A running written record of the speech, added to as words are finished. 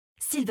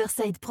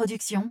Silverside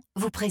Productions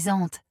vous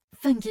présente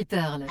Funky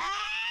Pearl.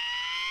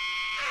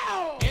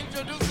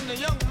 Introducing the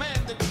young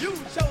man that you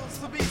chose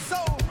to be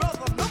soul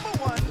brother number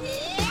one.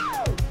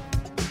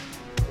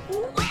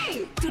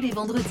 Oui. Tous les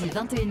vendredis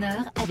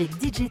 21h avec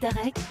DJ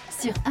Tarek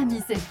sur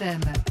Amis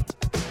FM.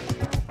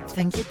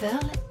 Funky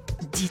Pearl,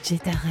 DJ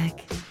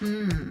Tarek.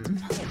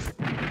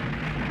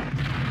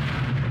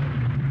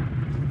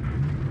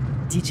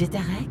 DJ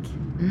Tarek,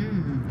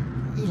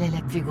 il a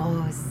la plus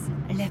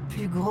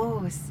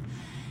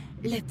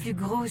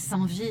grosse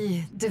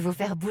envie de vous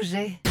faire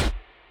bouger.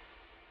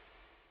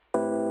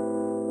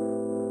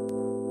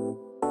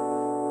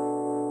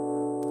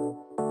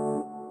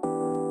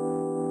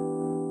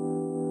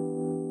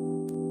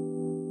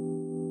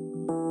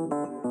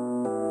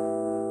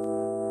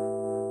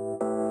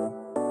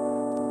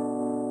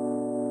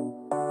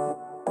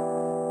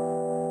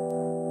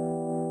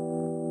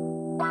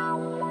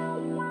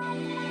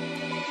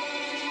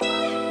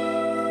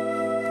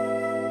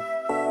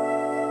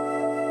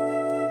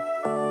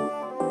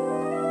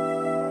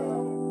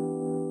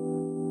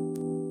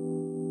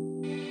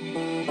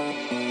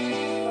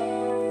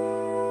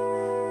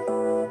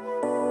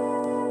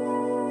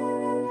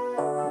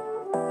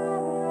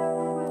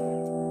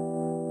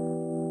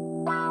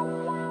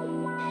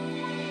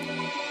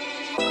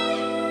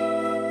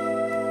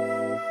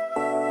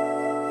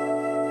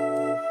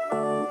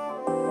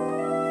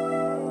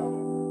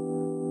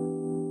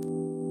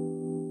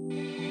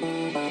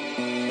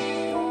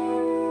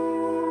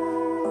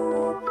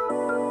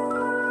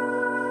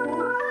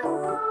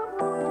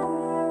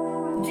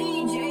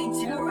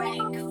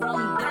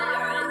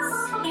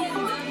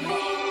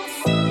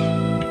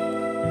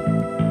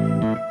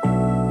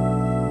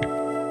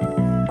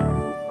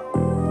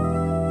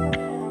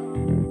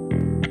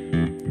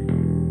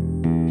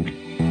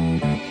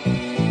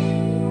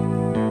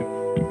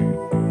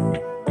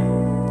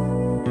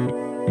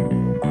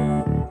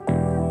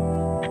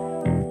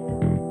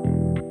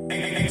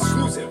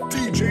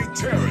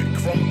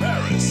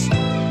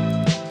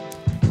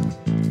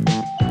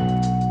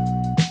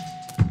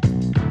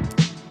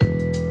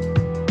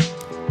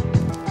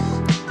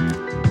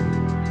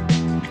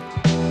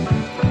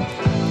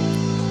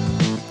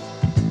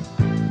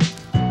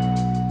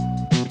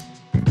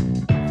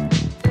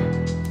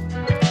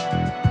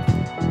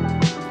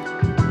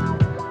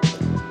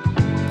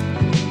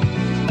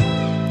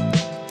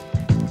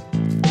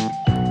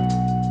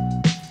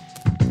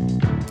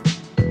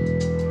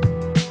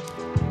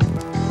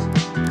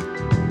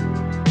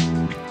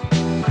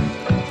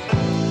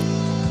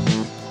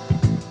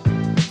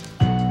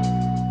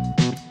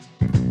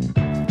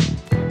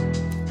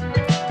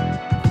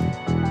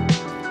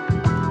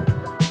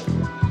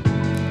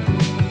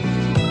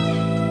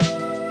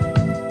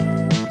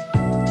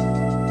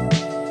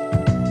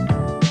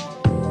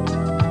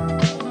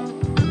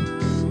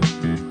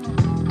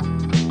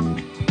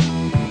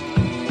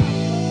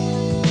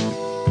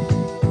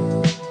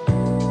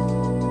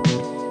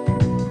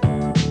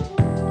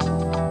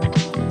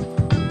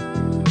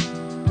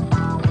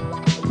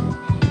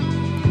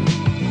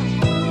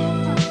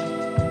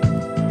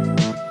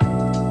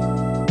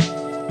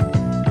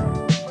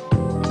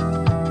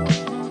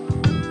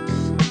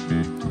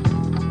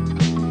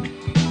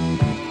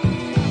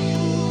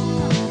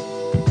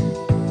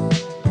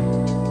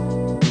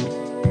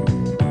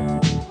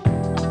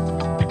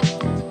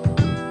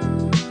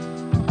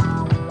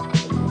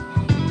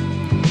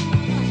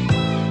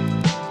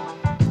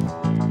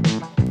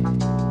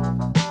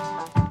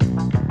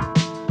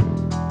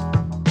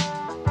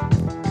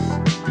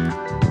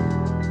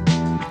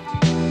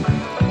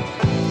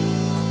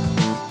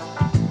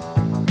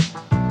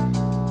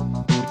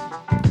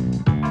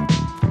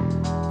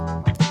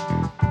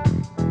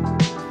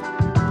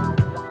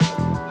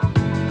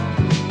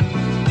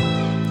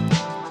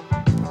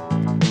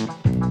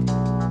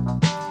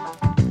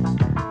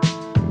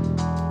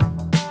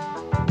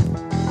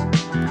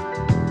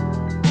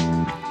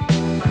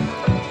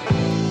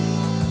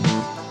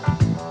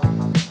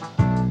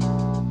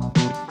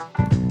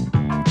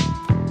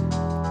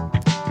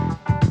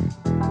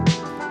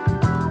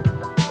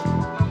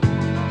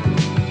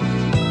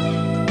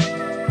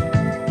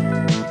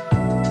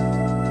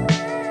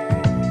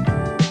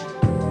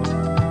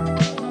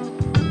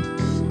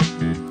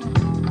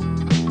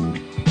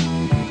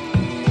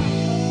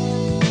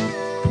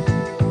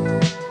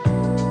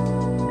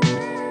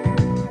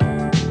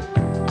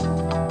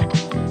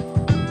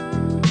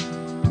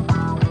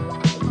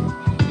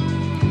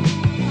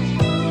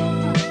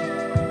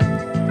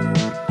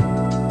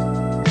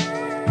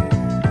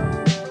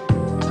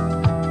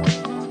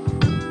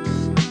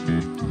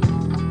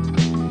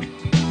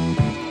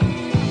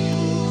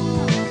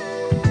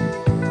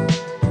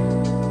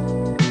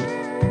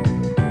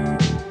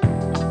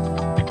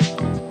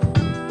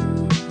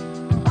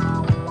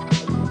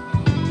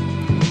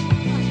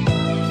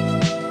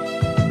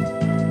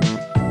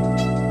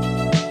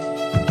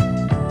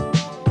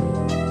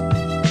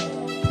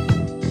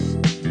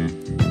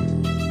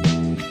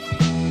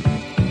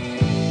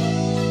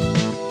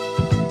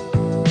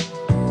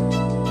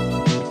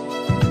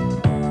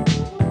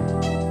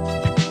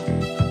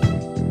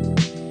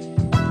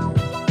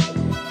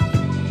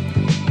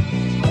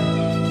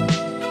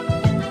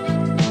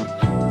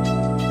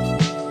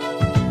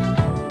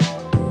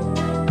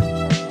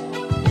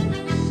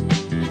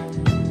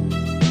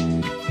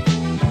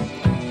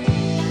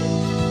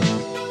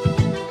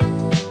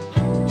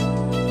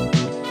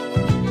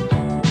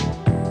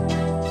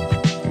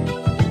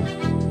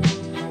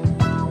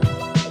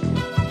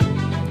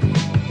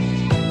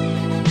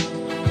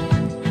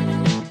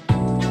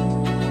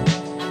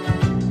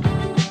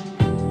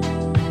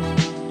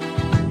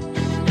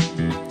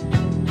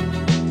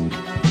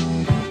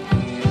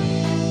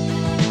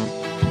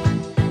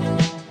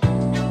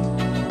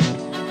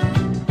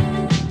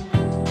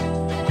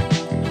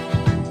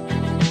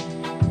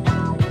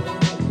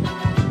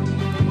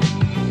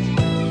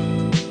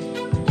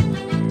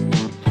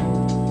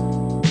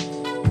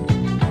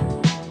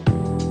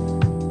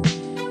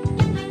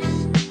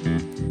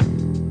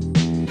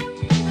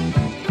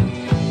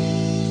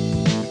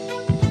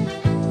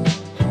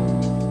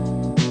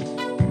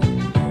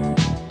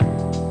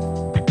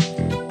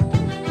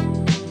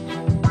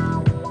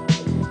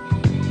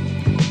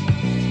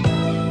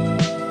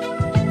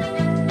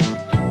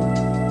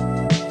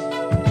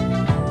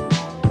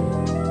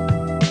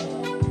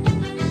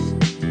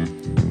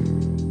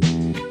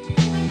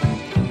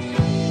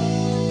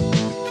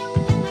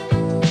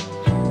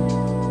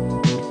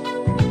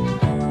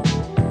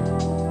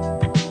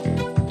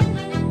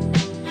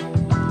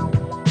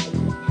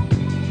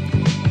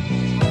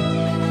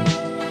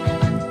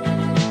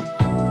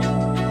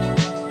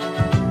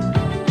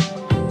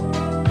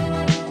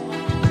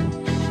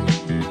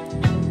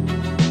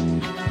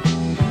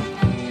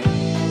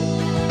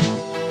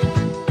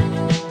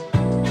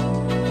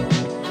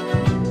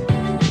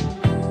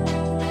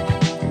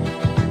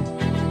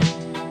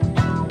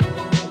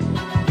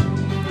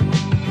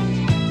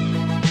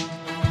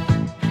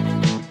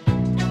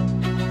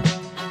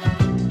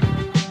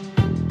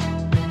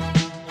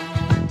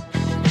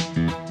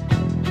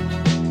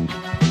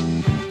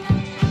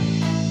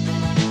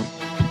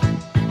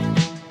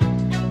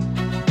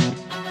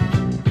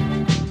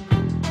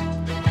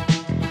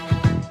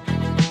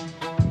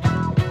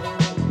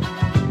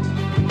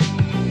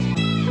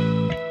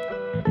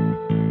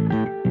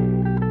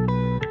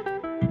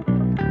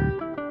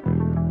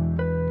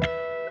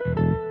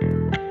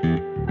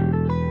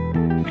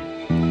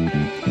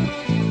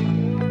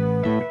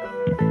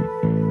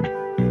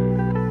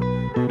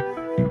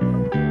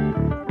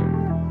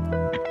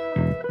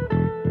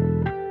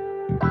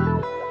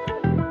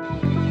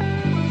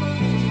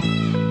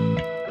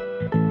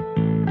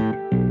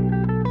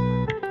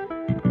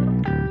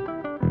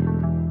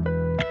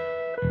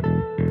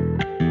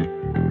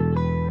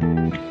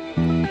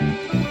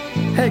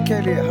 Hey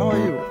Kelly, how are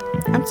you?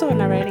 I'm doing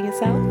alright, and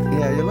yourself?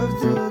 Yeah, you love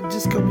to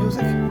disco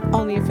music?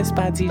 Only if it's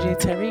by DJ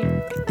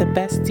Tariq, the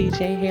best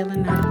DJ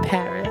hailing out of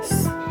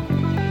Paris.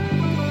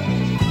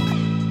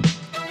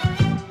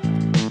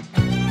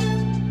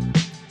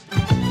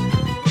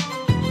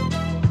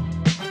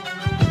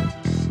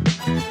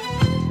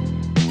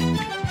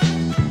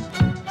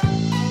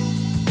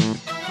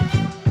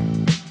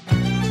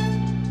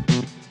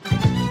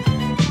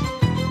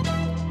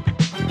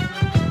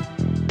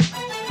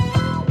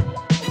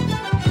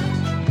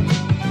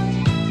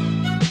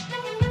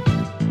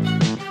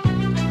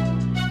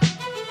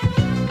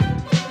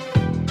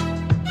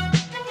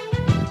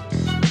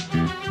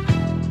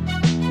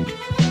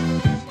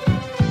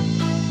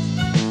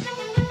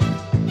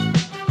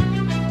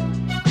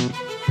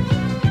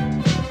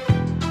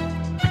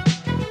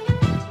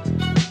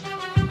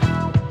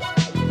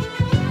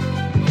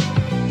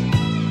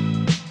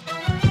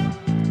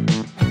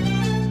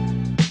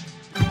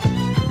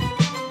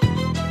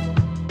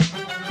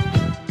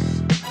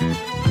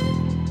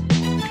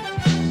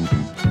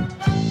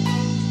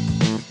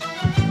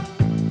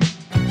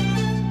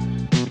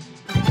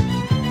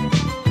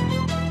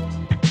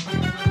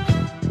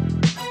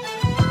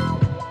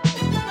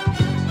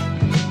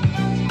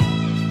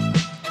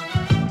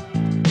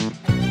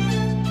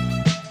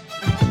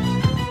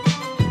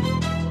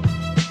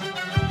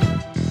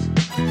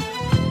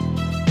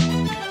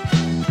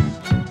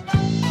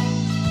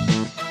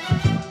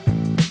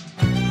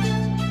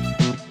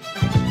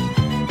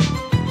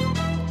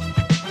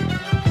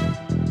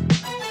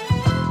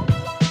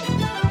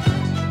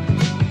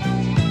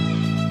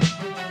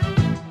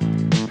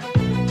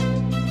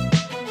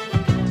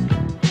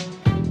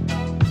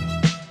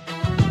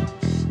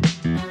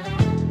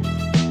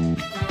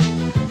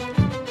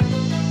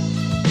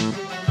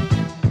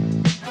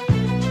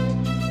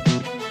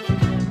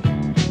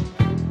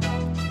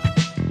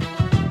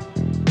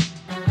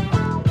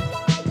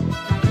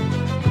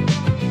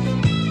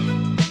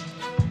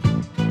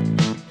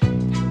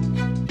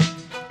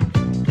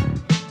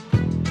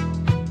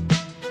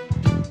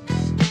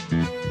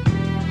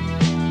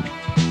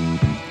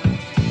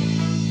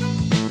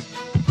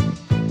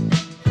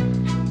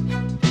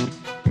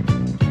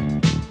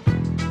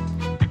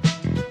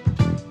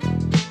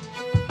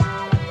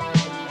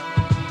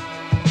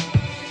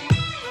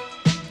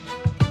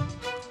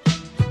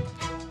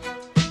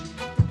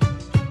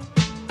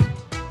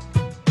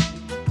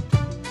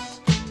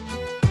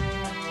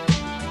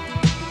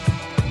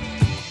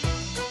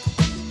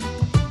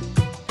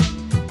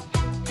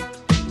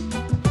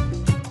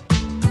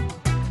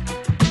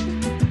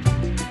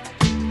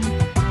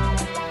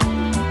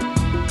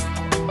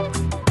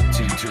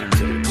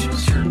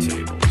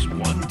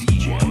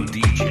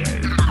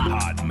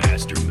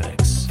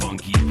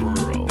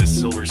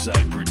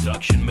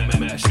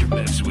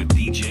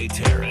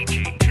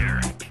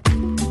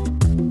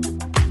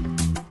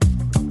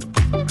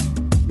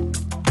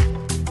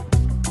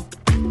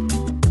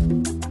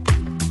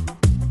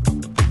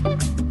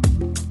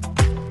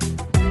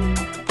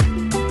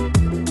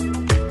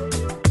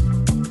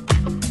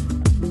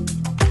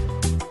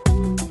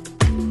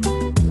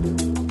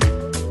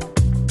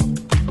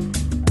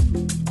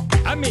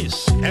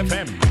 Amis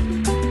FM.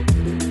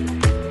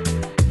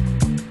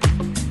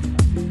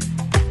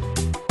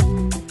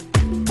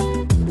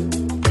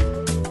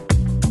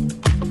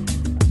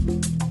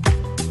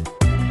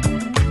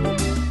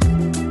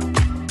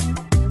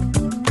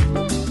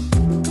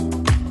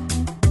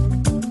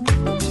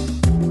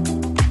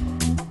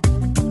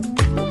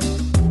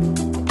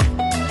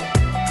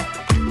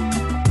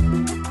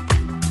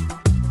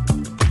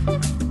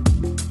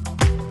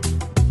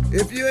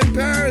 If you're in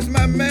Paris,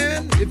 my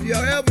man, if you're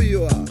ever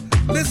you are,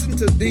 listen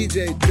to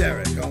DJ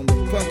Derek on the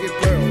Funky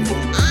Pearls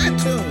on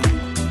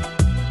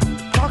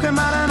iTunes. Talking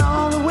about it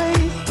all the way.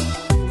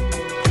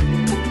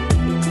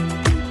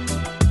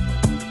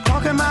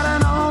 Talking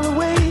about it all the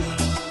way.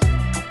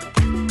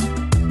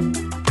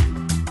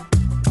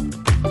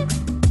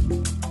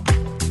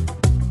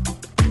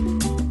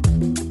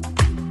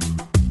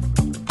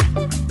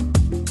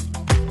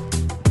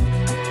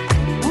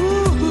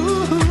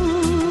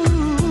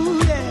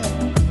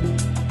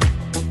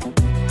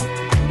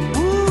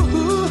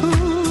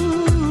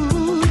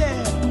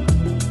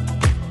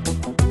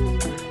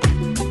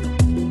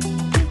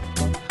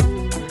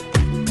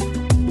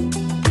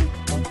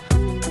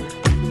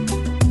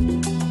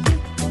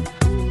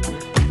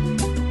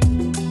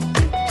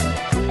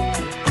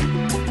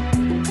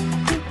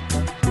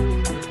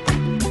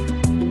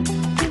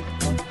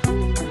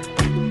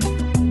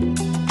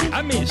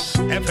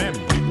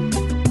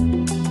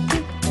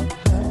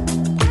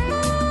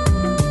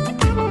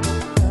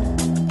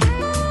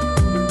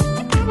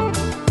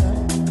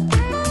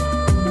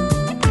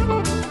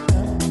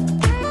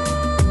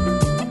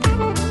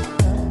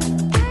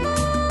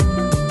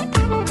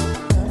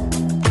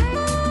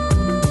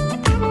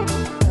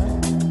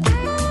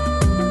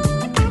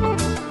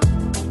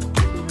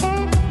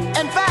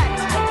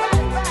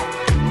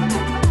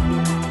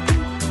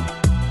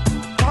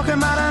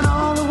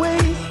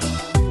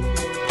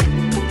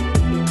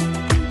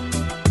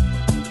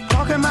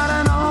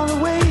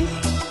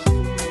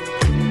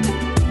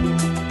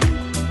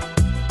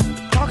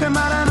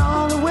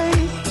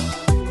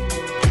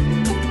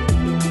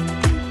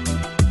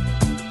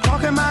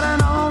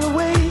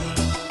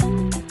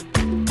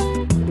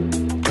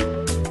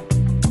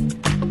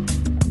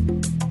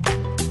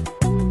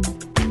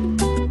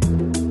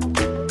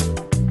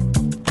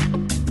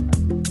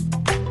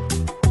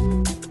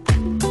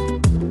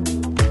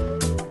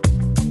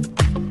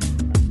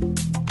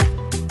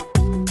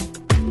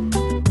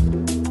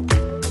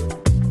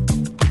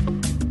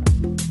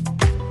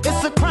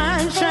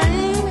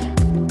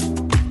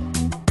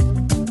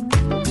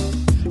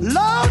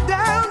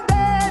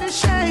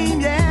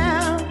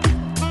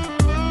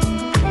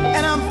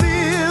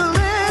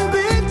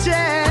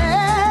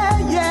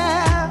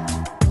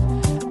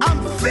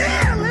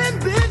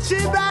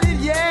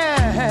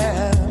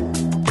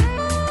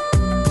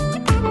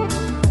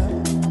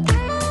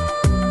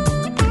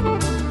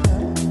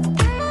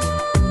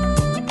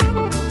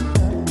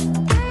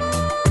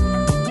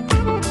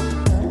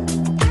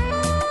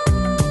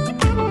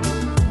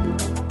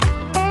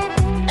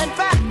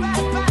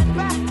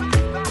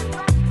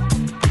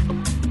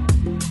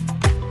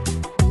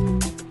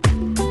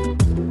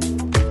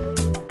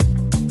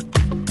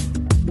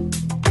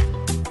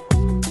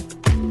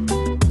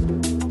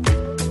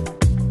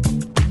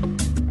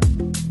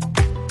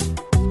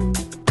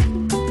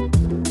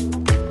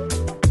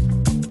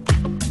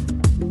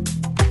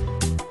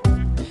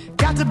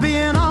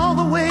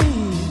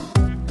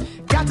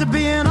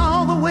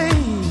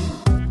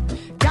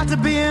 to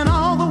be in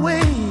all the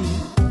way.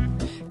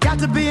 Got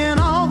to be in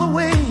all the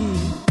way.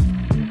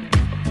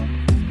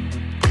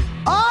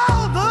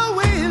 All the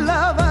way,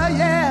 lover,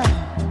 yeah.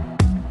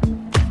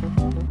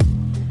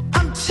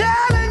 I'm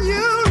telling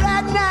you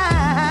right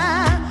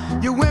now,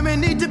 you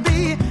women need to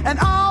be in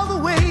all the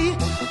way.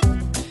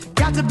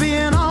 Got to be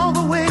in all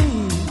the way.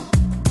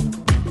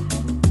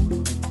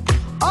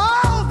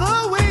 All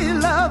the way,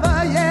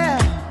 lover, yeah.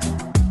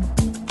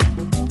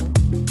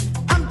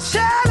 I'm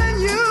telling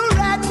you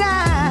right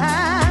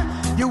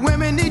now, you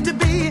women need to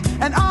be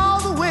in all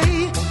the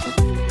way.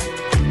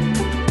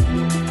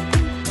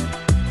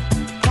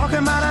 Talking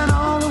about an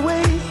all the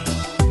way.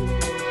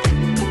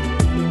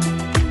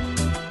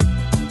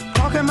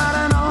 Talking about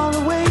an all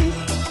the way.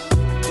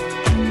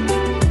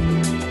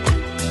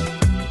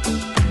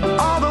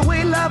 All the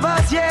way,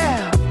 lovers,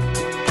 yeah.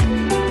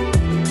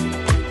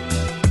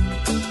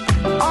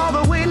 All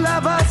the way,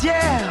 lovers,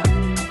 yeah.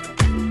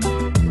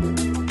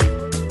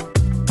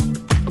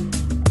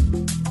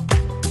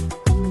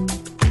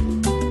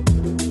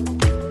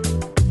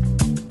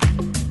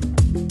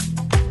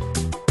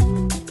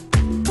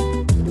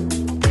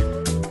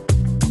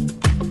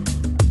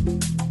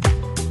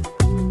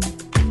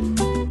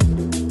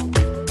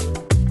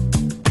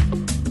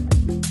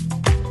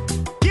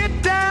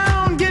 Get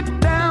down, get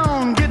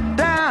down, get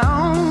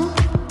down.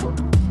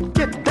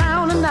 Get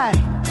down tonight.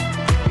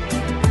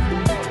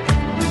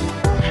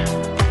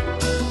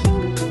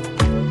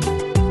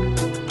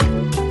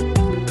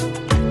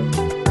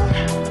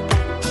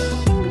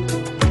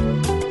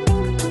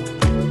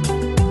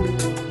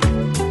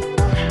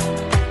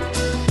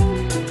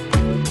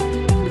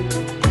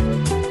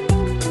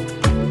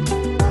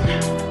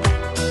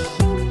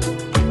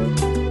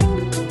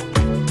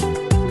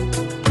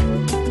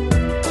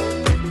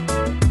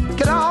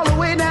 Get all the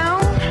way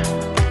down.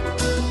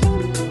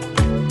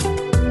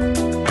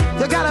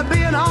 You gotta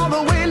be an all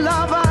the way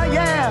lover,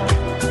 yeah.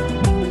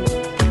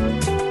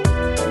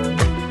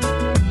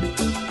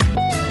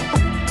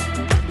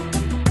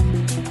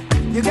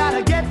 You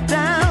gotta get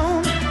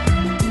down.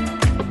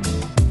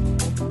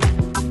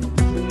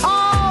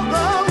 All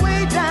the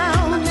way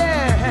down,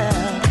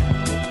 yeah.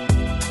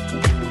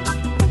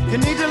 You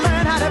need to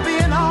learn how to be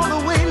an all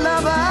the way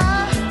lover.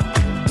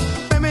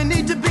 Women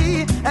need to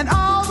be an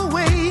all the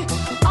way,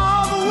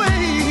 all the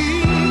way.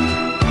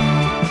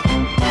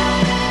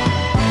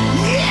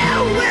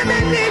 Yeah,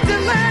 women need to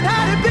learn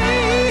how to be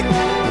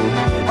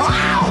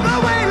all the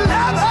way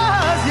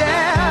lovers,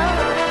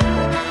 yeah.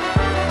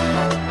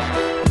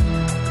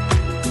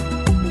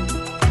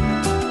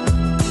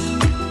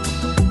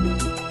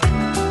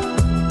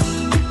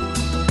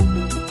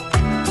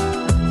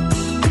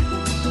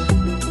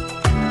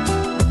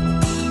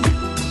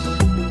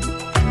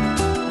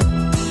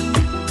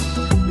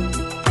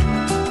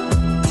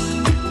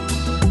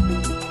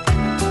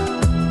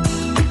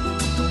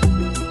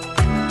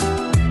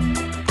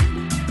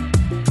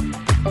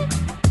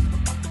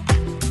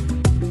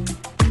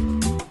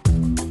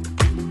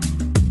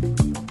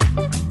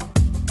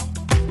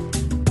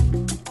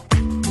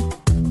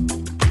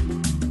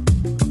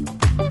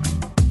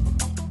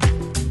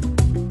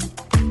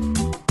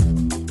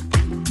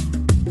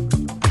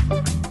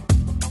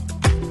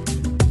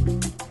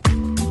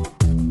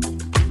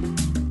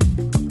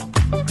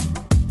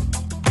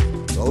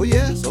 Oh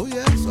yes, oh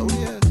yes, oh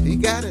yes. He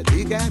got it,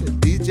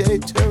 DJ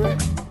Terry.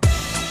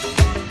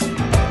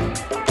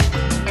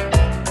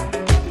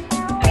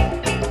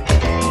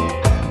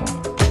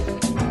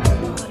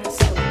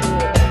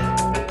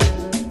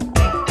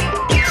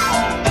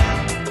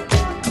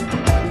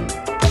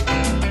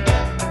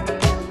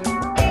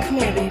 Come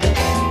here, baby.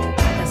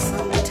 Got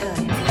something to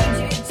tell you.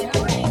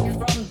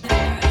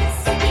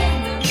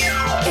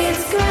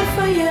 It's good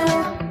for you.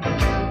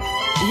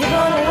 You're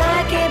gonna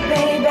like it,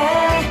 baby.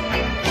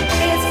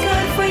 It's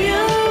good for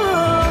you.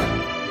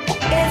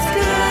 It's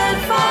good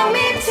for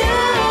me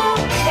too.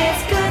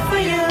 It's good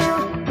for you.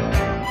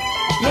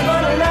 You're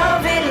gonna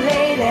love it,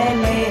 lady,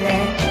 lady.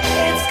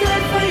 It's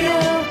good for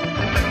you.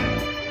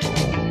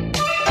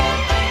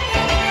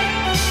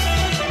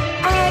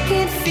 I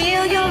can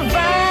feel your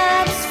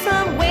vibes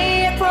from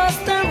way across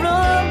the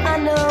room. I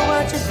know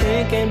what you're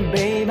thinking,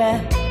 baby.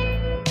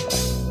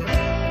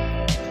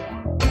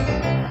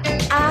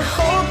 I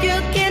hope you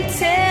can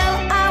tell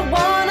I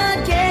wanna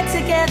get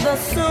together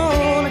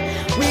soon.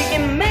 We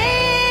can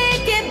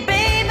make it,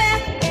 baby.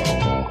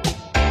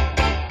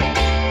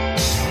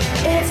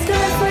 It's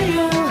good for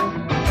you.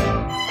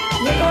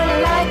 You're gonna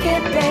like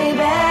it,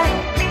 baby.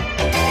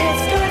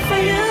 It's good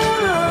for you.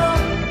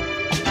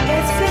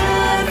 It's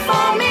good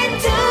for me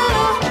too.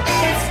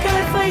 It's good.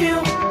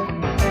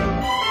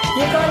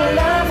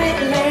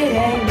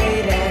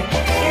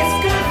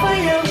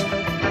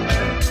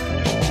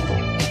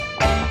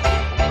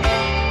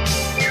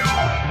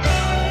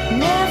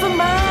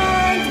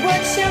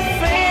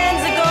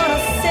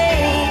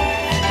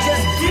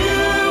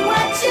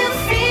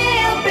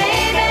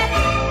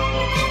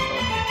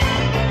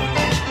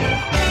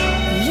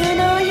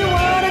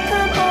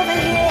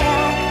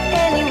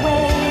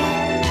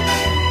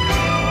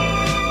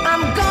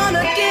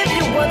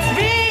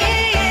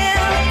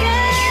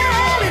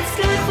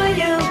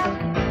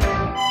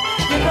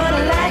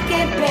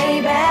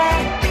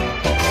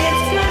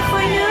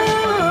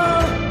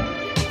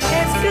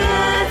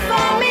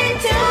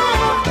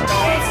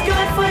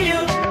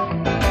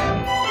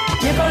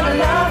 gonna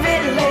love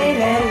it,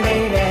 lady,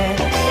 lady.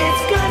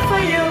 It's good for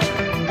you.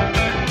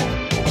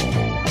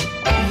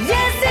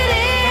 Yes, it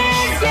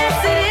is.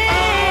 Yes, it is.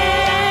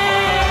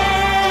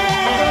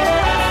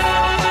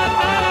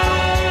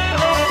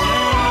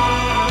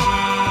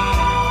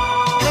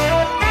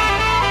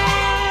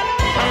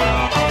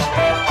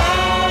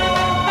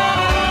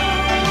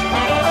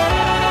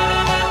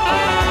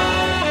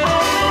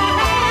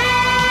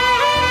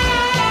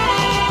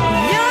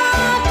 You're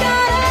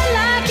gonna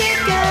like it,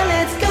 girl.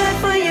 It's good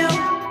for you.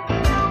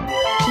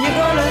 You're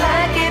gonna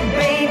like it,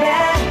 baby.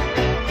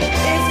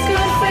 It's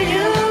good for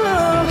you.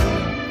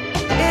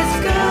 It's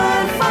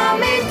good for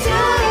me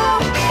too.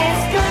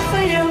 It's good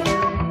for you.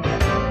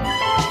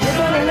 You're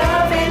gonna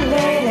love it,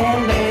 lady,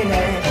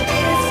 lady.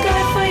 It's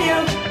good for you.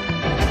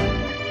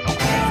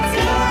 It's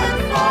good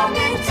for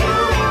me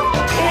too.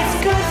 It's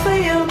good for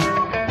you.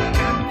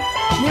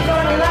 You're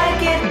gonna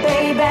like it,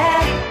 baby.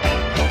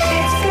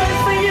 It's good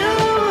for you.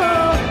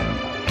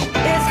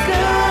 It's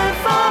good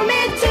for me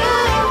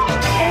too.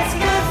 It's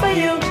good for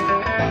you.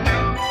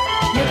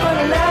 You're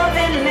gonna love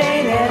it,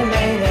 lady,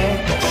 lady.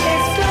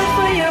 It's good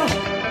for you.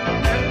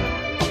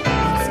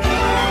 It's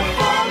good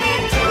for me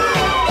too.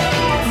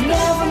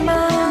 Never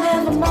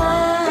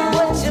mind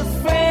what your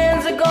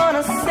friends are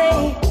gonna say.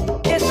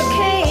 It's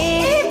okay.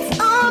 It's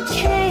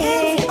okay.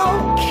 It's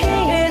okay.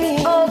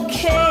 It's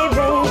okay,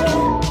 baby.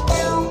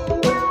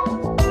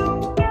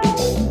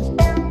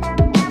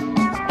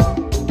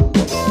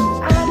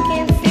 I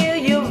can feel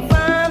your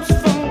vibes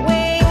from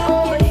way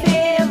over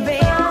here,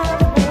 baby.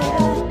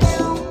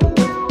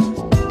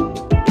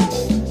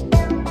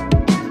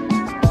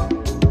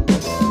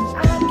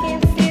 I can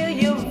feel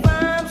your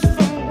vibes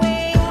from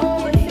way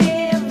over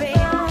here,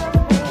 baby.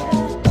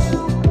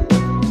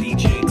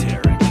 DJ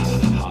Tarek,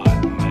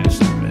 Hot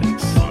Master Mix,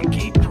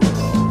 Funky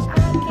Pearl. I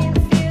can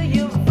feel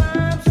your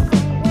vibes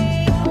from way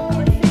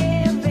over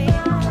here, baby.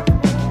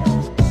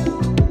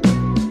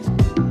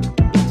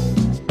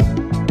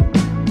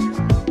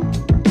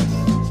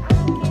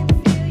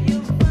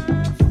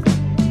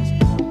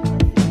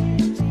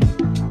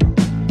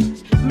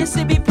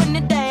 Mississippi putting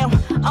it down.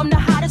 I'm the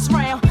hottest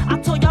round. I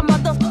told y'all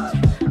mother,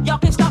 y'all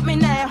can't stop me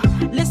now.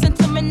 Listen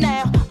to me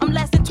now. I'm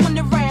lasting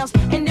 20 rounds.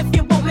 And if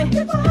you want me,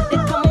 then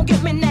come on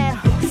get me now.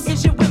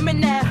 Is you with me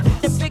now?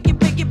 The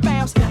biggie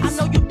bounce. I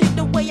know you dig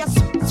the way I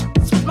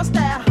switch my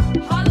style.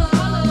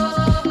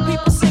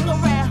 People sing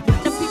around.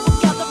 The people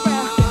gather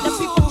round. The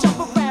people jump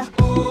around.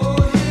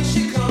 Oh, here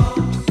she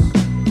comes.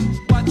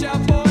 Watch out,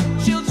 boy,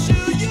 she'll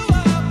chew you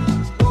up.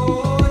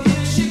 Oh,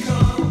 here she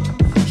comes.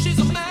 She's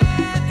a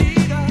man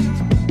eater.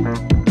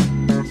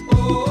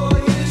 Oh,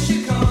 here she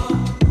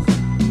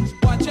comes.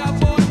 Watch out,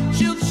 boy,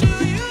 she'll chew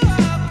you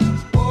up.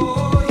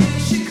 Oh, here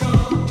she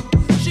comes.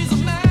 She's a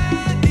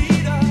man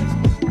eater.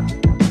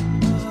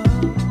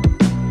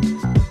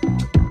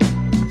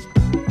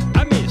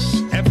 Amis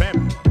FM.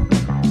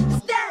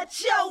 That's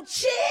your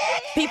chick.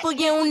 People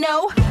you don't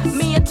know,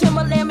 me and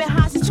Timberland been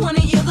hot since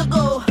 20 years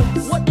ago.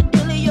 What the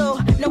dealio?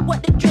 Now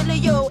what the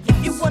drillio?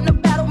 If you wanna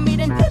battle me,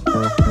 then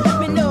let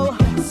me know.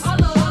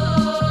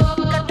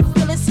 Got the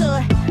feeling,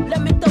 son.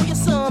 Let me throw you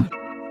some.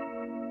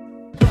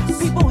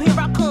 People, here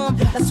I come.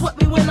 Now sweat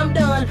me when I'm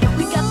done.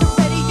 We got the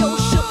radio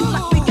shook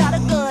like we got a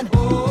gun.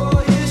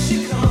 Oh, here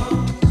she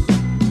comes.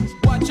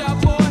 Watch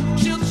out, boy,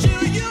 she'll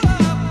chew you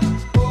up.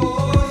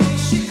 Oh, here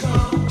she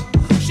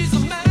comes. She's a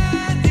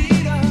man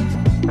eater.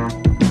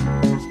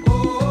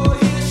 Oh,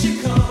 here she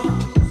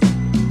comes.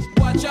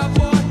 Watch out,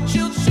 boy,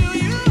 she'll chew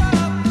you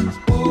up.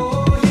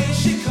 Oh, here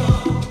she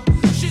comes.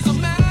 She's a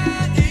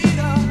man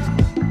eater.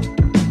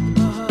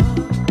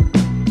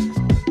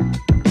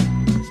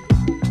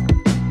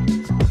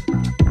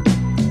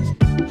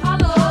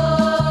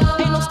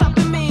 Ain't no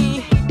stopping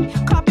me.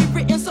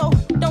 Copywritten, so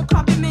don't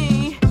copy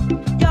me.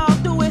 Y'all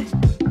do it,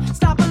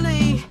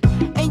 stoppily.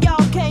 And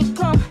y'all can't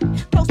come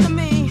close to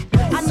me.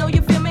 I know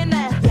you feel me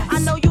now. I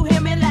know you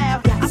hear me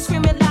loud. I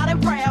scream it loud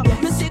and proud.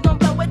 Music gon'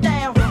 blow it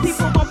down.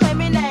 People gon' play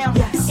me now.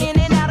 In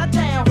and out of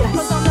town.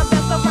 Cause I'm the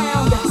best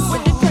around.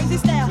 With the crazy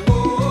style.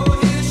 Oh,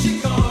 here she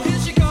comes. Here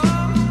she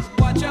comes.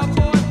 Watch out,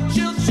 boy,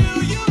 she'll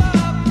chew you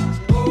up.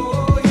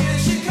 Oh, here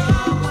she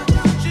comes.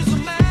 She's a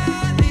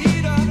man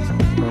eater.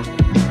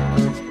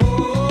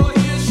 Oh,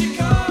 here she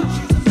comes.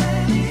 She's a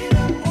man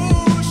eater.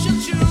 Oh, she'll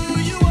chew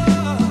you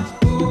up.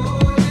 Oh,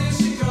 here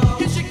she comes.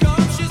 Here she comes.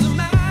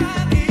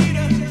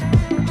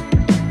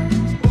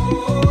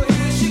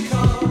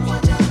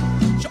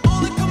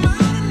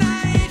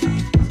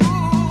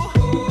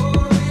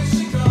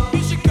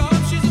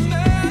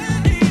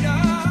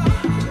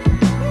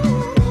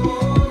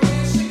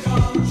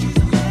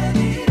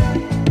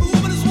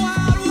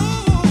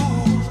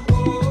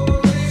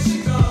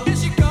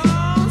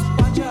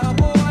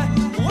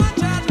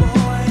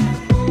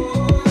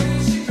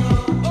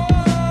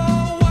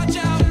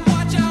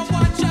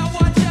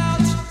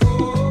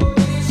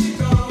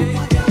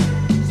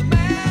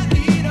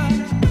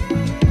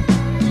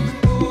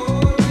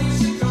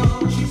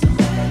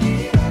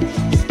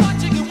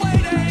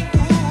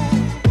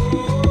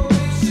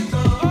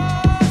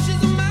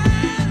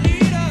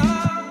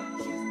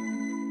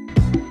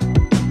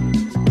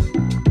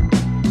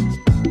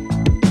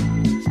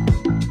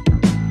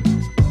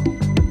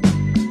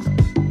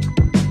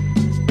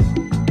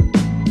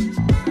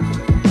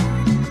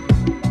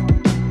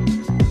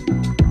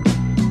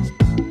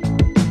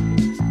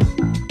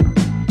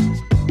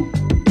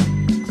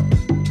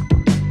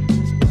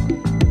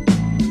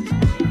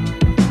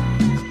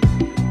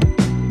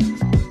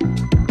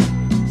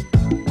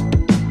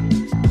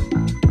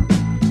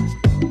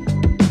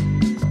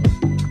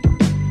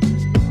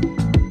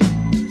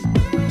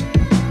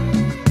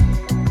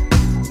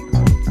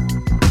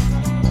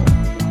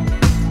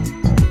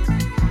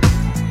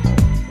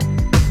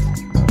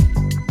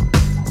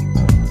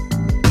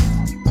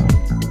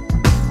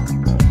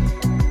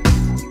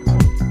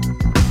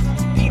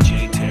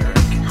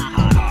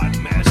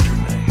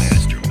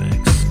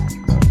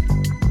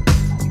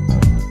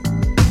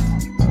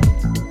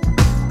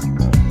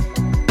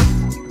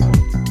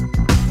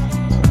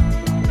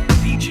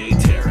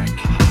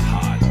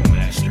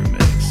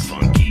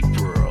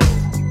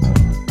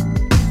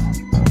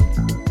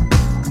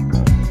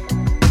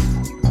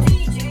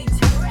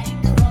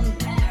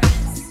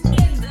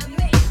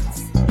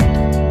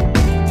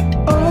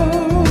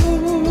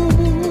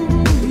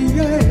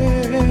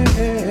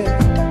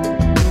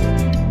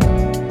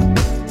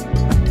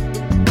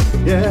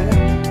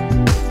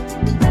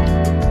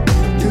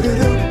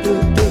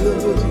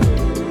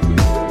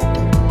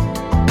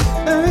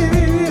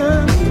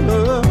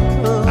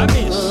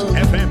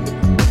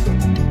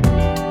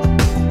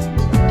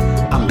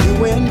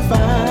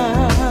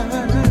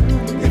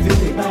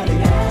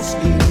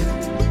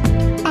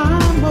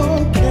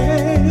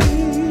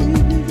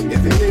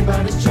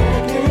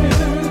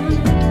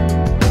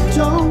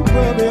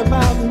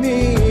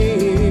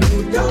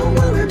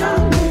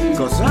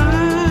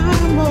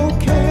 I'm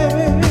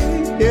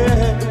okay,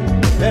 yeah,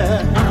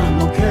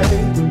 I'm okay.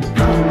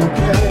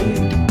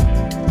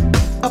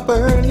 Up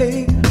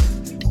early,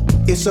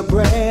 it's a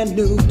brand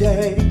new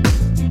day.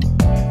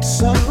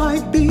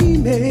 Sunlight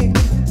beaming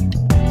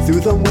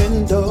through the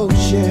window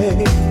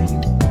shade.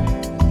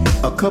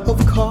 A cup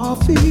of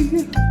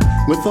coffee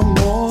with a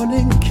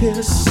morning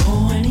kiss.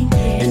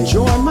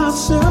 Enjoy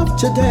myself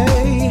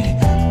today.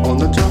 On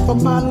the top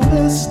of my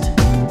list,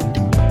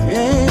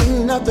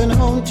 ain't nothing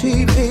on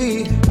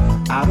TV.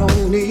 I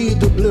don't need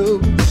the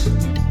blues,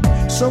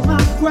 so I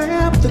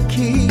grab the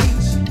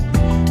keys.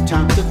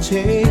 Time to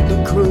take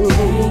a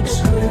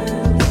cruise.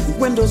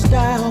 Windows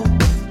down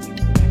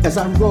as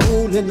I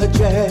roll in the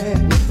Jag.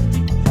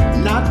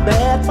 Not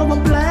bad for a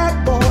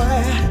black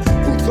boy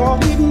who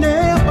thought he'd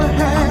never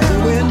have.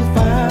 I'm doing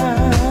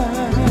fine.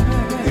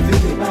 If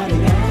anybody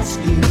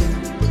asks you,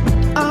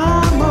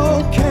 I'm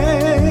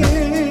okay.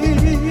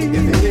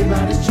 If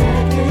anybody's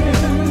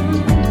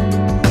checking,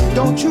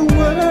 don't you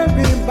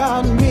worry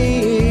about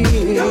me.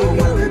 Don't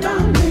worry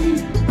about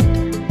me,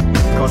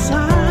 'cause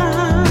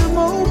I'm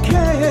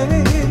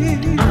okay.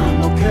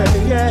 I'm okay,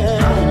 yeah,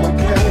 I'm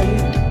okay.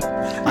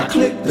 I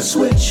click the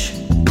switch,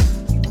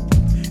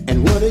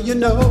 and what do you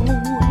know?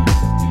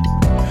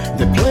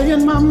 They're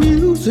playing my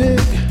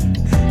music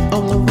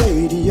on the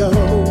radio.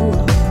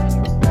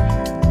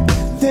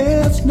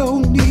 There's no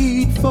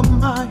need for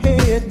my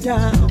head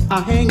down.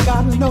 I ain't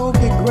got no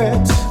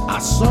regrets. I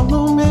sung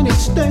on many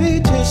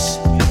stages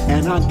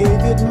and I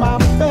gave it my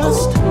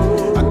best.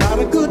 I got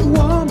a good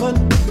woman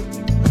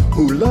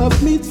who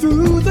loved me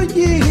through the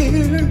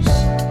years.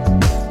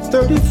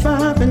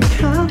 35 and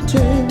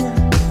counting,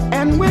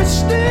 and we're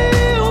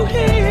still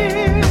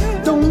here.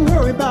 Don't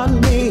worry about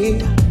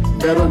me,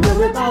 better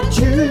worry about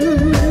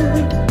you.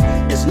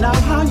 It's not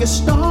how you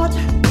start,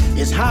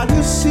 it's how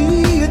you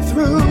see it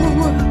through.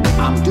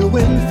 I'm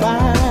doing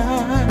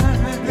fine.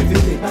 If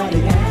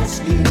anybody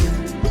asks you,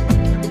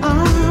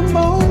 I'm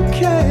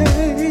okay.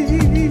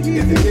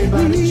 If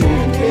anybody's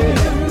checking,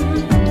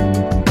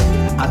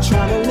 I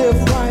try to live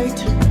right,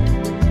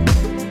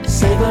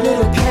 save a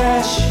little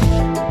cash,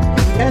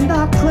 and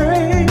I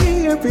pray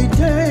every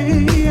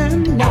day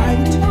and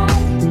night.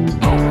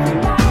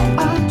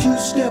 I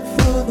two-step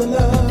for the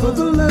love,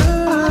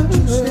 I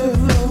two-step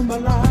for my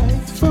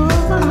life,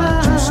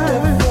 I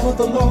two-step for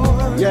the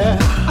Lord, yeah.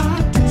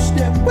 I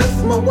two-step with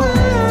my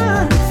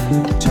wife,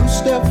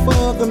 two-step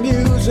for the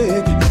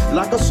music,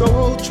 like a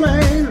soul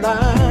train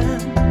line.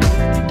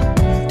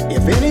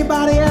 If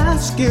anybody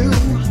asks you,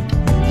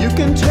 you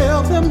can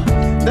tell them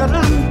that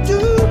I'm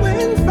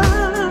doing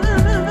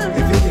fine.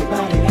 If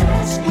anybody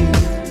asks you,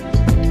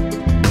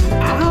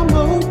 I'm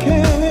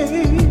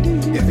okay.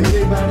 If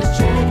anybody's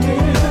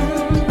checking,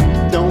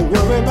 don't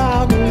worry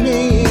about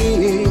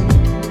me.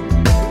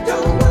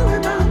 Don't worry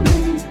about me,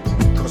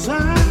 'cause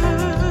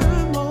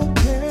I'm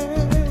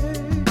okay.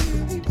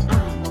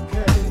 I'm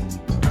okay.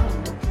 I'm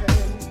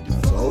okay.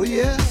 Oh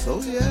yes,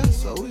 oh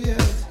yes, oh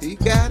yes. He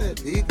got it,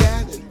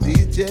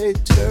 DJ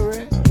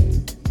Terry.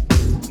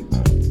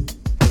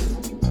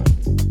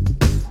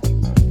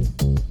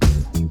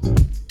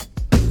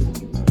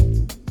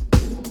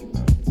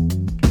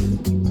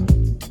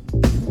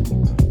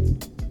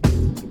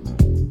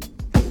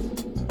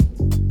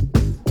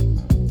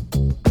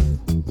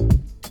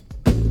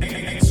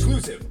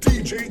 Exclusive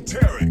DJ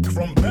Tarek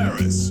from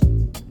Paris.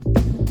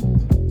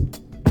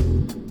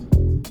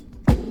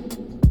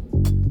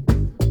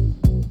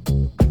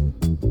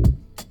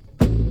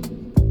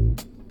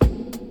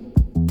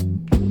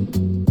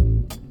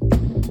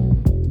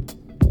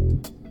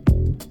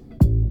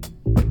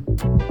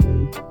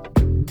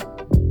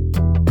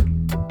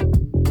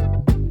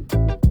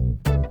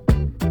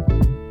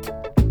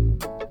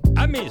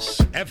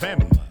 Amis FM.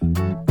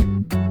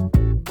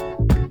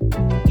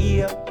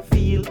 Ear,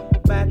 feel,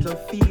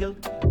 battlefield.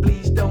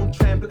 Please don't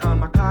trample on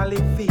my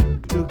collie feet.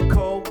 Took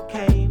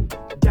cocaine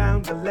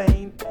down the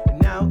lane.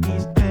 Now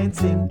he's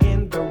dancing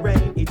in the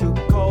rain. He took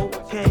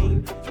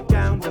cocaine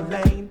down the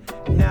lane.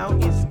 Now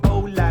his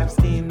whole life's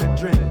in a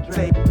dream.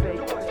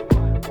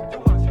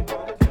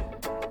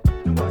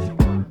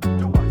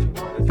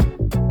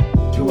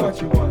 Do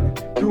what you wanna,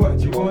 do what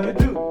you wanna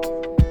do.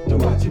 Do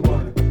what you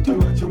wanna, do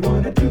what you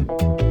wanna do.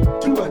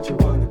 Do what you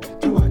wanna,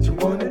 do what you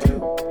wanna do.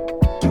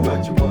 Do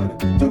what you wanna,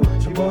 do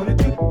what you wanna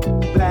do.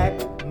 Black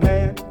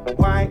man,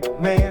 white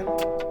man,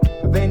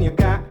 then you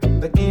got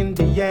the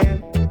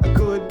Indian. A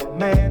good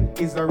man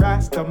is a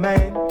Rasta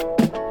man.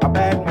 A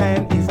bad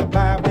man is a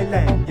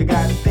Babylon. You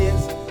got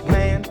this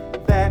man,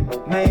 that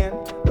man.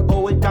 The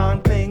old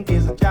Don thing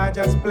is a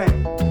Jaja's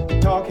plan.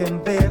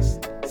 Talking this,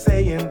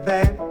 saying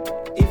that.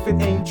 If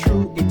it ain't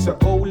true, it's a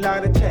whole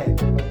lot of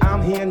chat.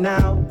 I'm here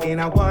now, and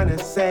I wanna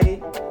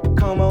say,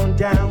 come on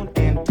down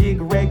and dig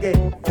reggae.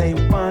 Say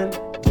 1,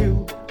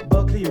 2,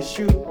 buckle your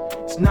shoe.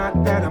 It's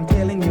not that I'm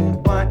telling you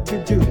what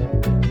to do.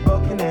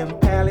 Buckingham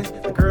Palace,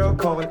 the girl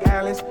called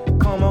Alice.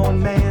 Come on,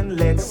 man,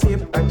 let's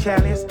sip a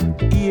chalice.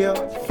 Ear,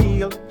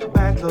 feel,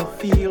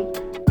 battlefield.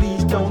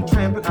 Please don't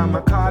trample on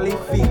my collie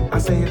feet. I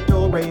say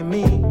do re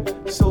mi,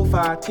 so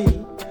far T.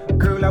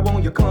 Girl, I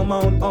want you come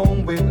on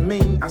home with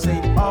me. I say,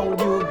 all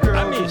you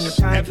girls in your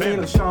tight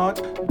little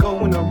short,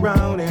 going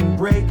around and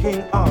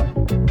breaking up.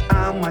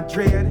 I'm a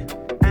dread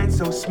and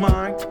so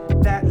smart.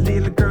 That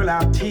little girl,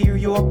 I'll tear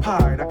you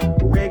apart.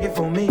 Reggae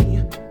for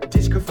me,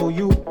 disco for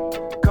you.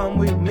 Come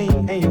with me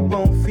and you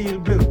won't feel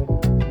blue.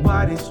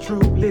 What is true,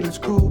 little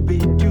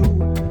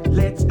Scooby-Doo?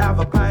 Let's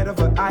have a bite of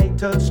an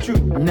idol stew.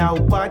 Now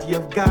what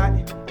you've got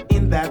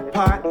in that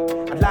pot,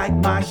 I like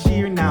my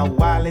sheer now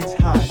while it's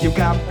hot. You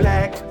got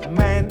black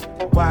man,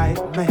 white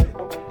man,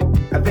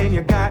 and then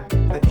you got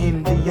the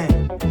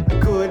Indian. A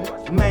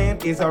good man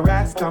is a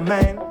Rasta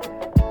man,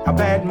 a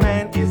bad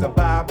man is a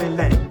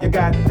Babylon. You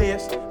got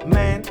this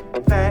man,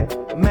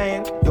 that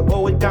man, the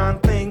old darn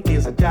thing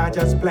is a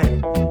Dodger's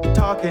plan.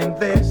 Talking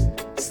this,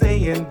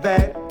 saying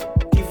that,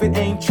 if it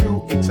ain't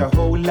true, it's a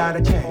whole lot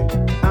of chat.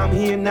 I'm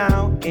here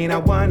now and I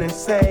wanna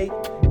say,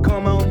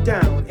 come on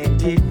down and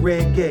dig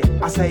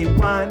reggae. I say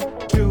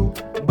 1, 2,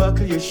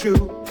 buckle your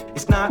shoe.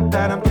 It's not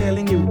that I'm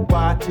telling you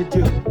what to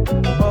do.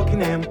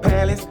 Buckingham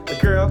Palace, a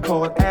girl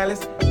called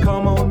Alice.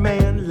 Come on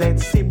man,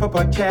 let's sip up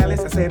a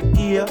chalice. I said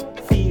ear,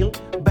 feel,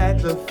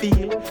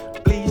 battlefield.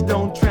 Please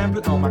don't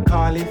trample on my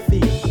Carly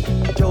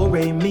field. Do,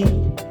 re,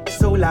 mi,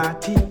 sol, la,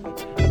 ti.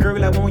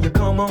 Girl, I want you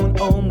come on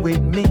home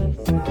with me.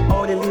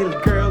 All the little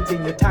girls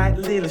in your tight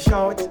little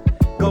shorts,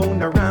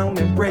 going around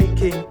and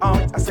breaking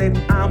arts. I said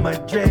I'm a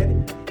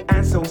dread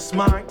and so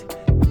smart.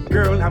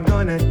 Girl, I'm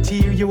gonna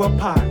tear you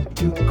apart.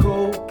 To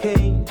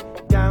cocaine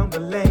down the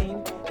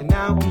lane, and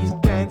now he's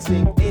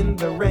dancing in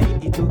the rain.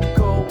 He took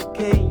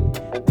cocaine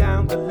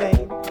down the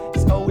lane.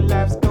 His whole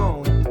life's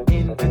gone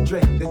in a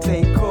drain. They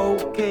say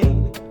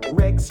cocaine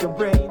wrecks your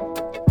brain,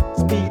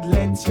 speed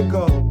lets you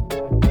go.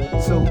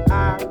 So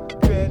I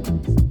dread.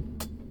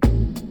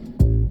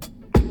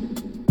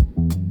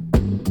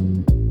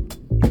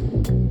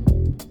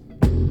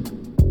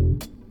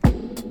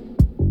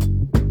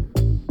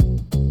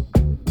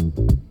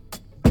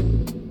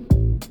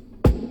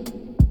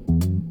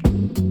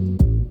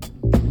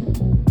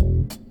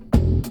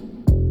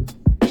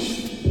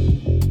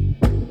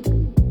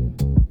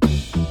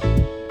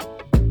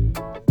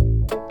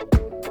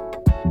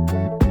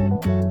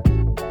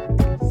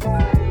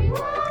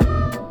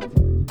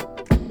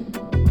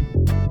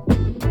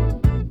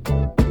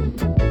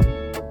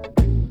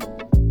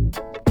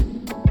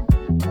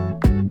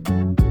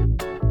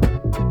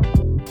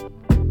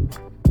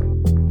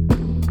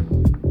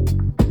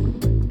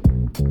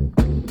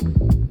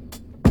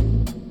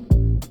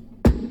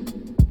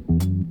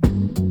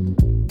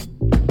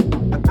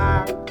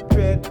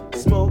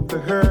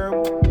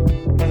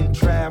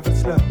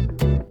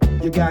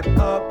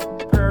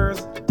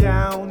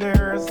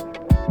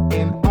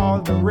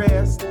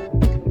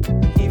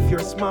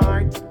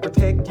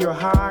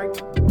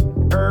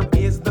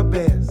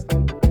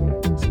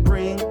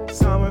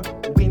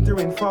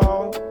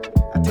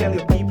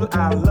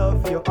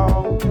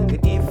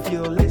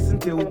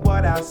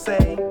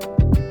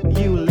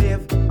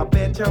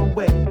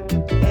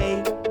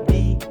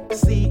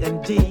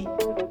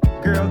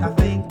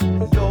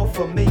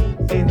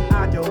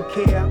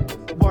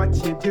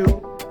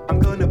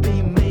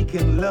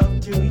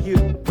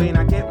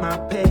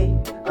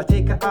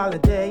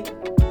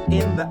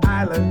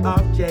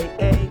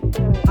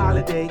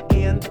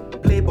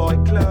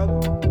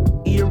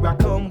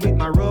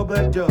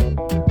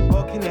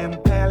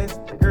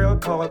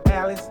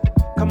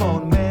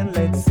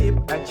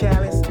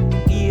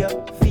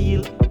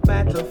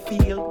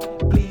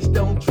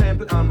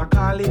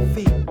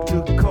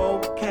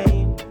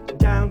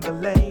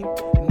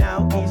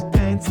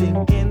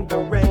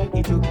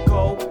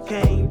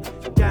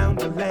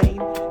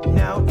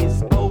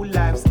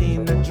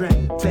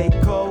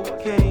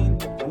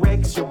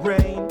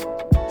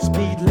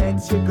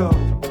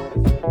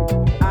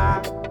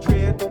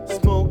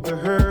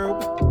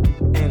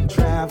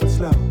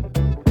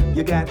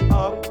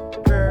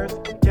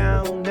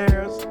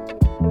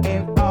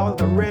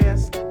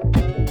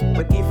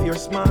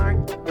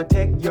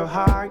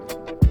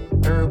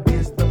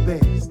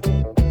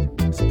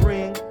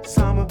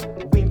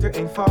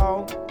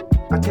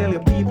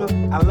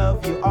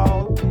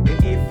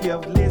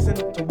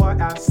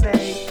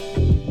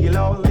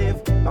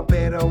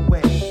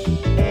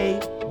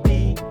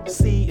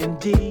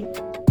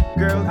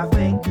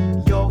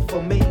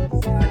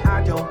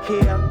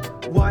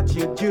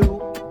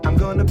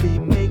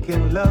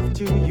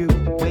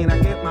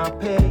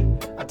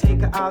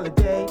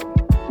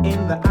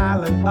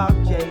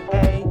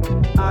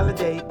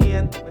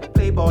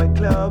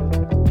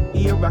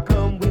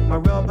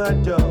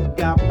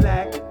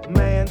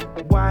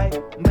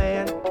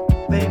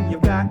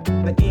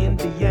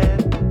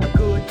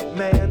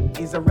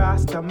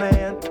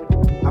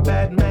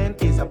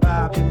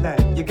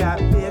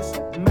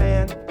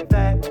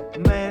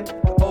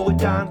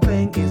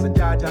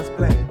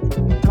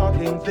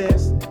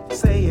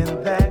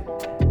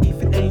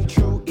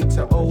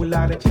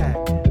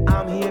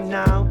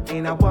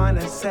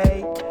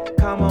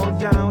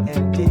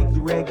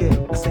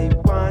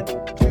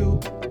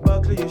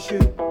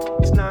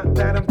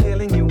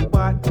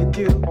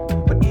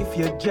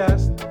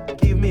 just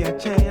give me a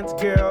chance,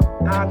 girl.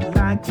 I'd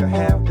like to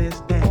have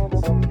this dance.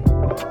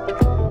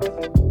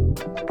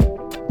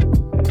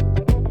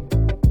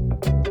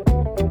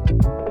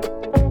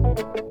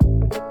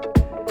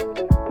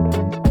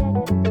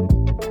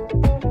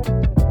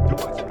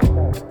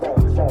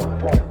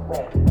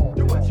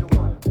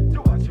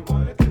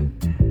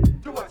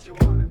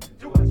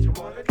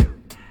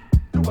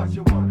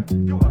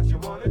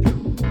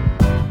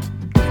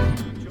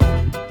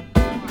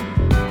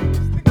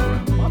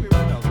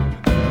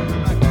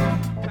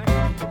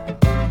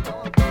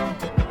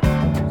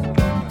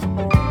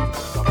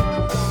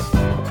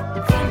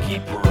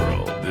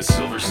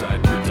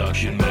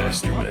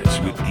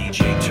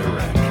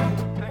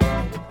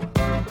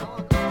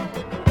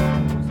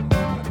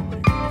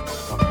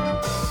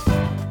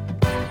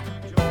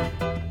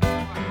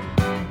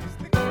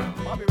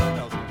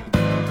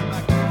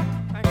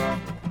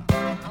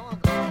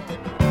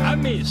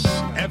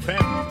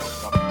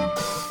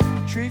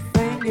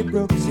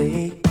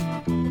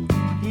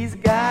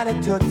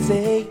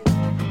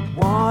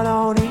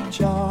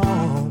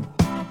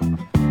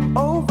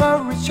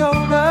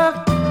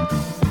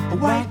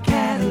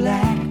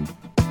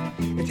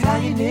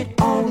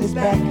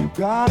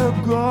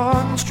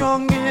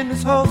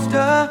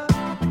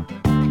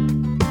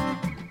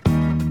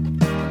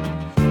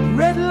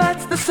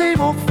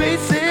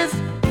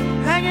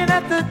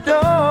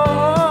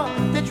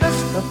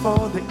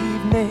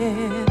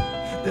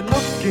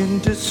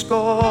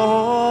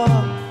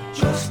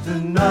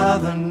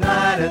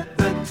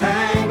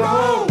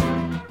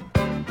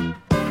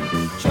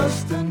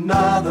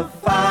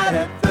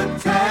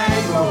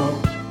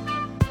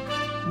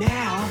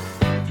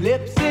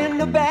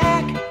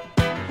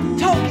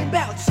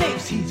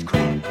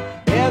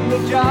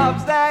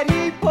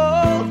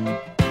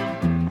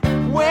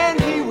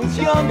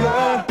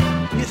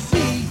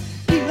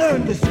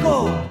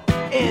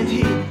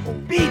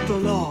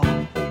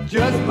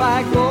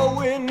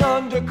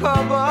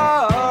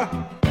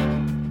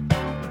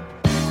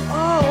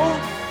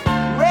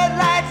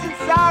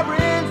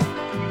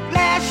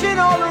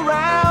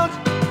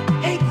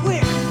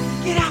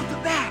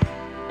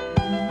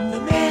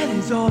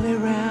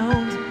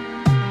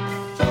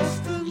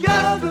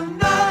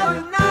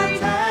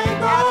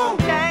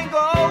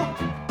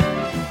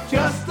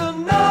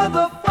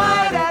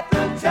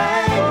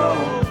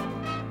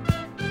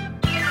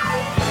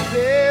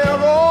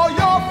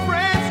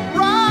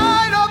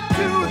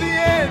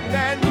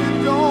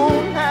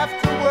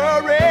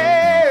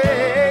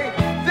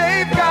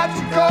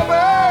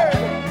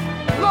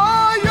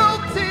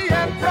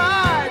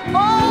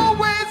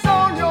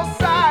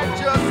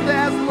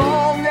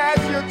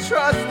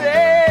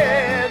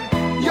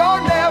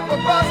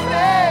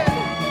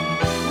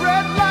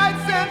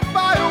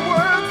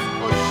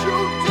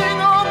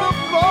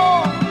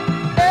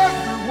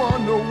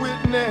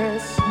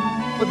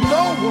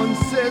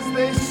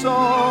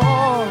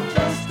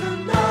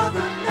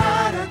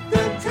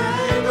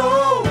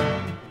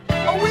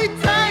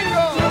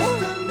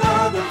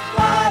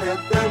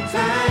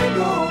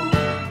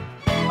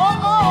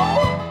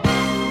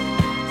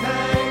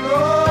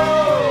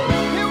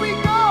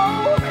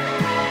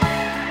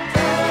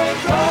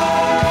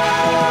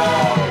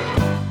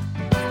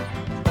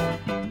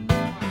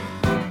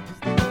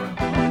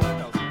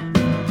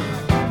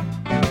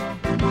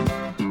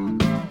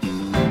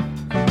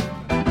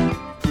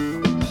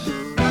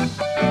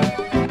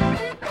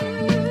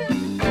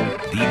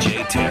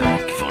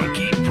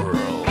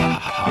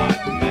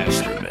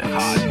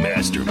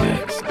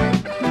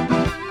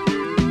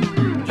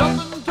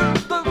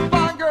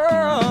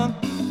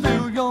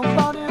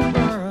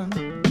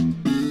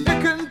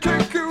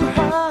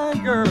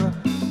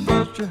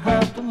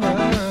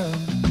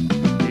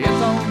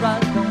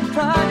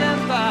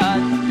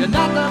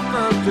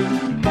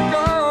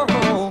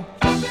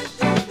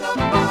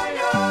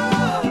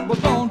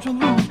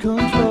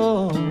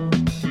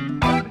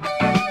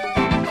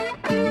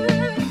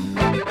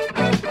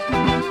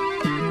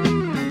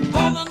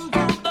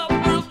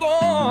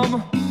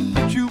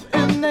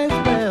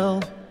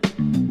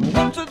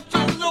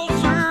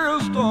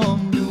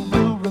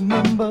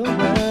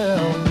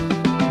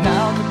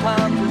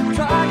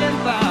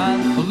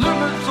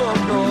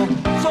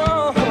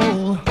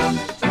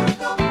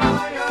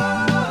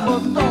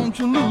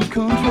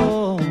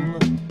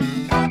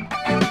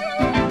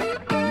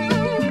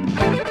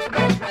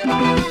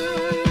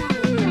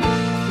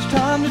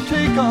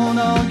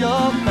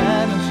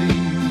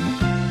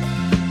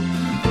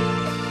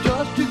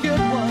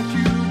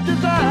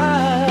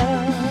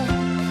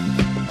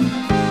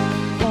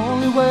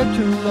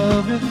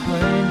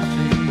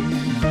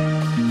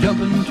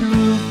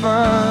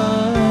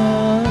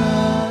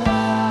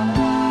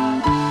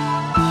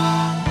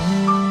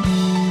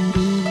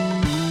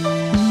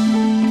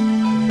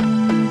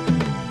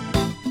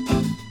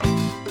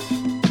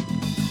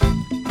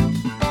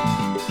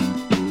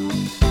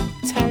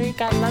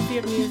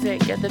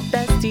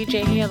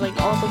 DJ hailing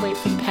all the way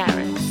from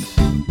Paris.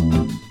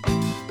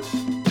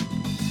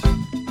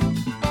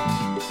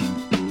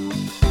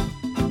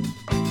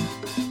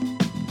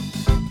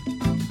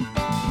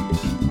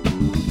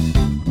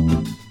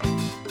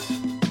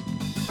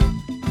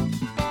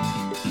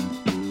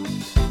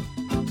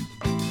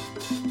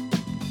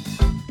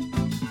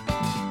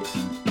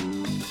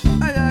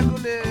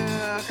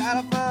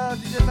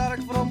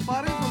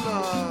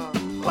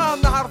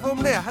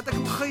 هذاك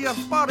مخير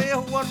في باري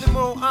هو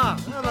النيميرو 1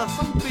 انا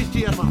صبيتي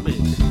يا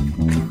صاحبي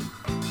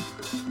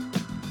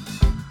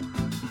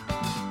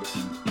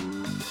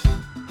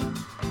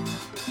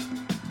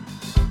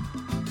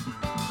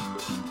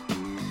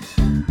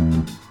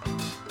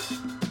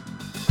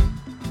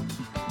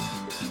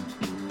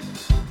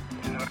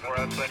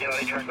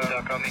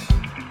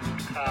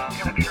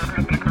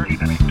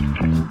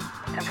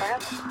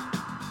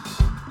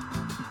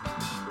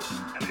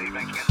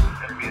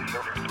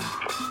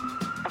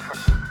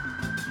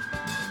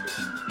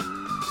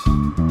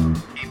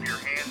Keep your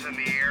hands in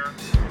the air.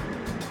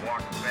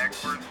 Walk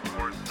backwards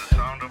towards the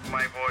sound of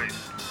my voice.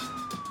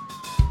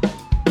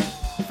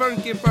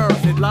 Funky Pearl,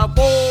 c'est de la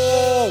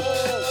bombe.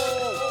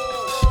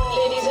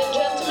 Ladies and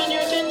gentlemen,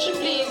 your attention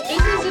please.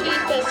 Business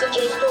elite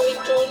passengers going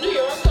to New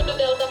York on the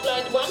Delta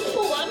Flight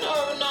 141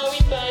 are now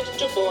invited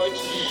to board.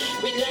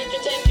 We'd like to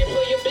thank you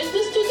for your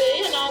business today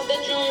and ask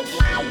that you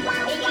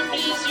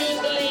please use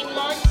the lane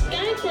marked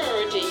Sky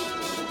Priority.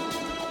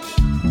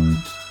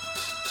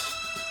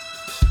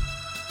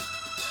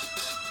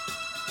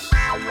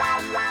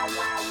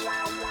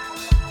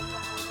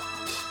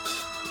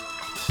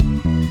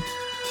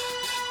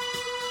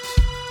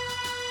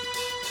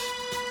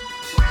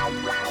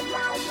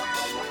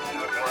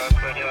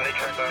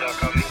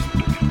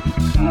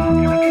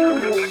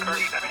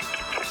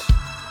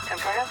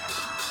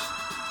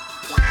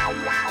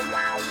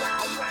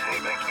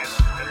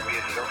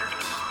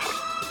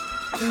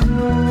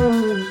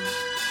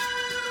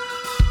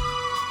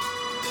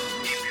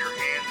 Keep your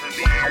hands in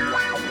the air.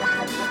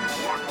 Walk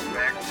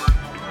backwards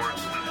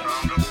towards the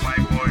sound of my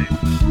voice.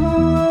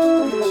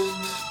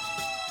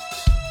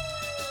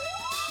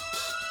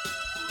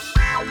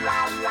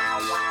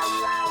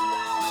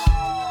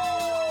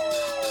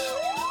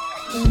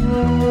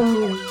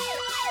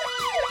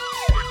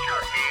 Put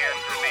your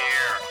hands in the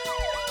air.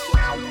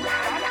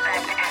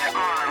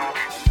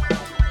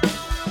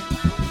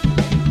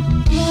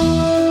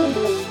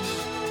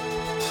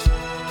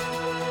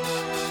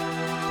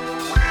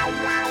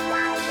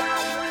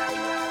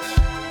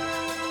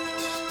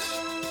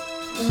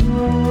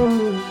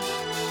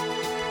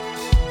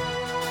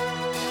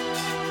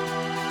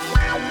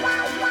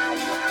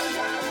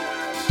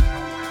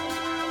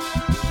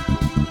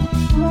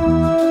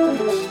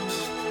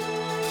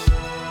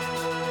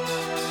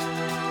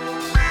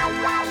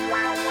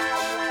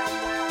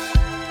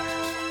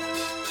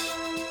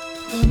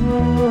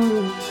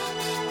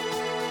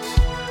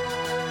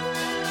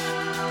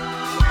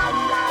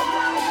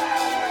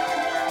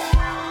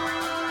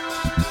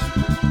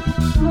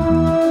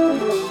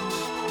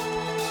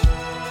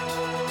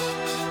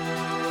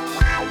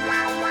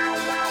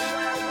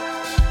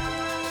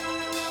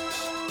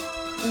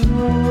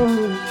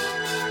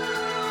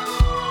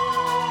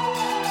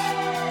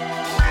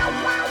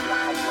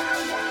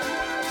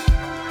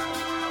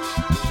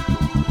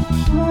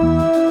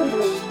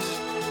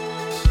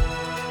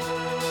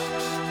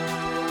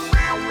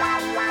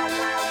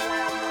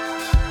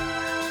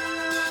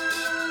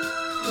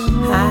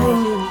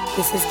 Hi,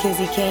 this is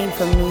Kizzy Kane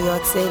from New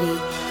York City.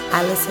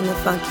 I listen to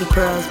Funky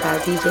Pearls by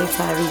DJ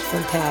Tyreek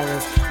from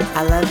Paris.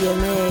 I love your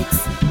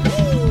mix.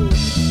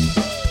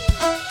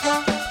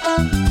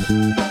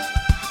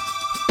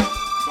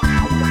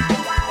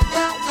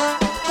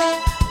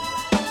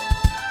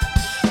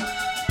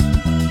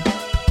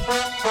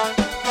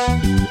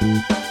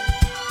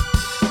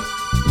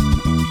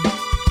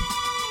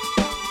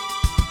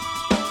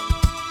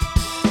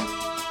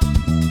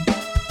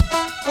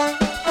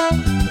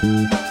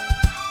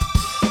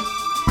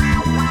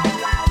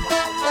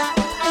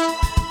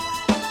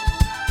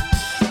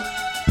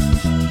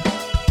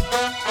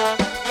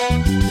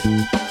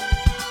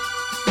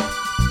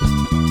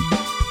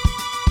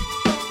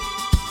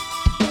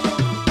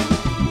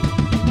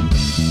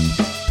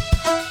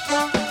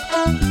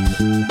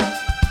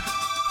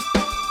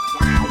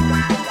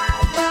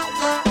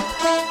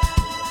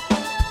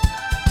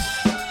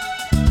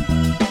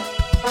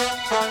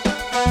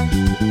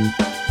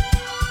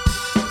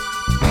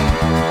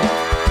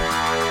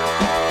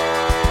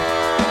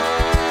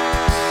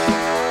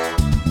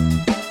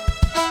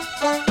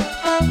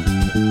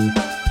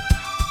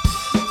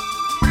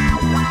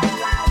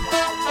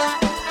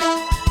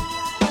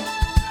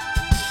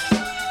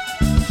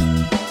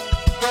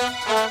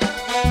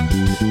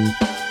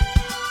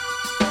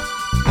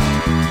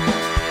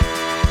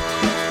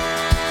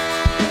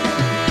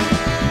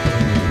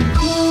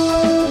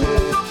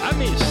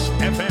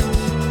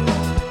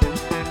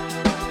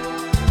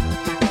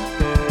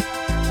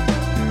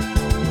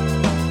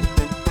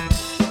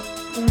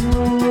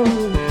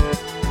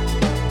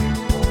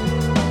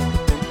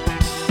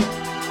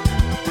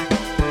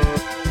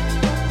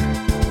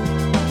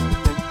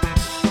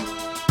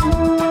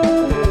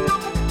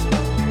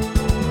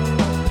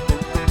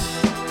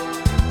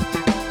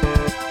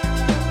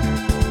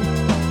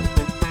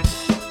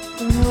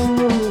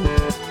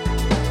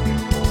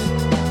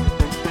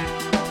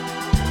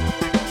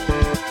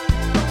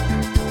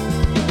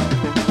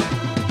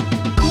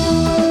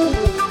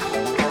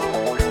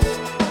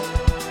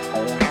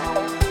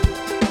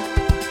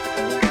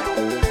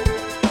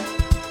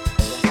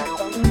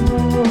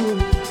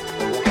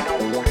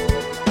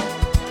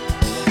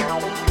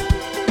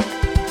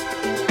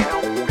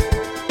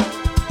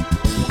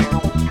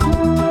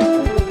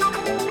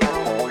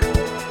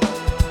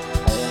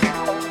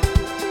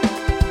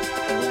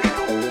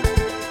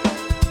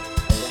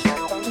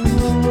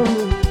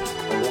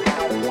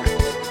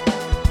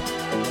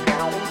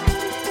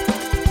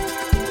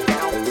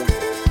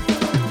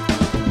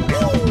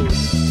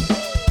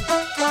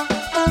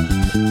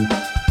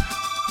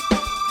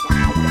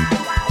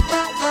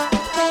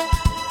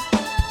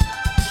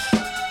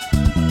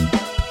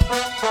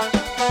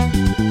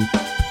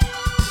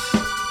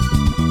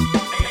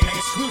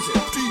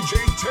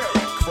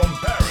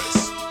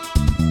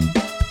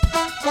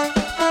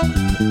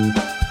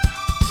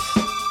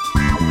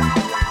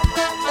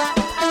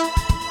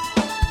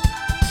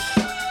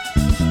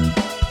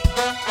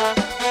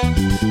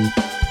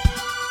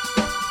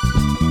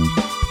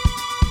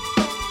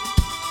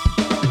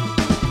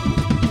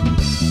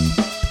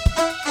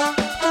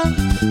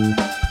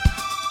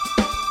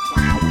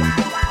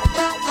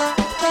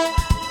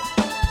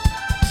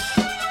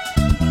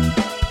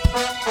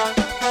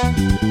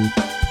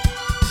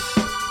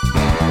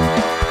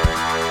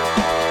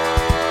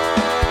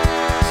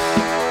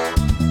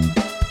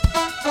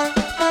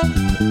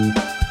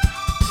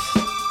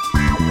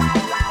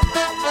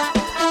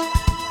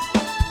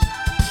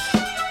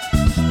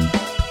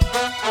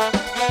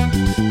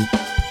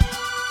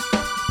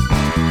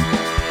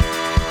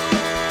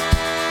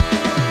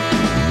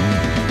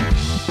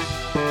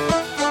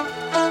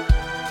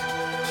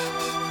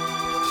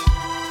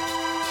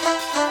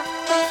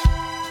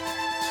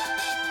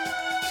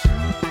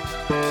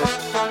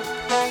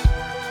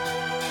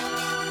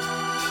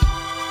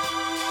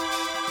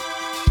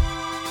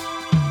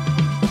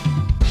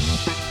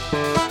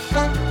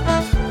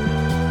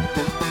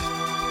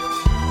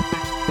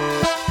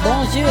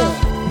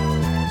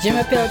 Je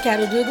m'appelle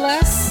Carol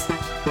Douglas.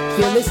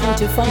 You're listening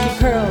to Funky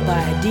Pearl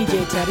by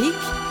DJ Tariq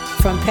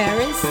from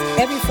Paris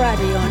every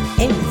Friday on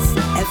Ace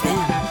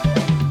FM.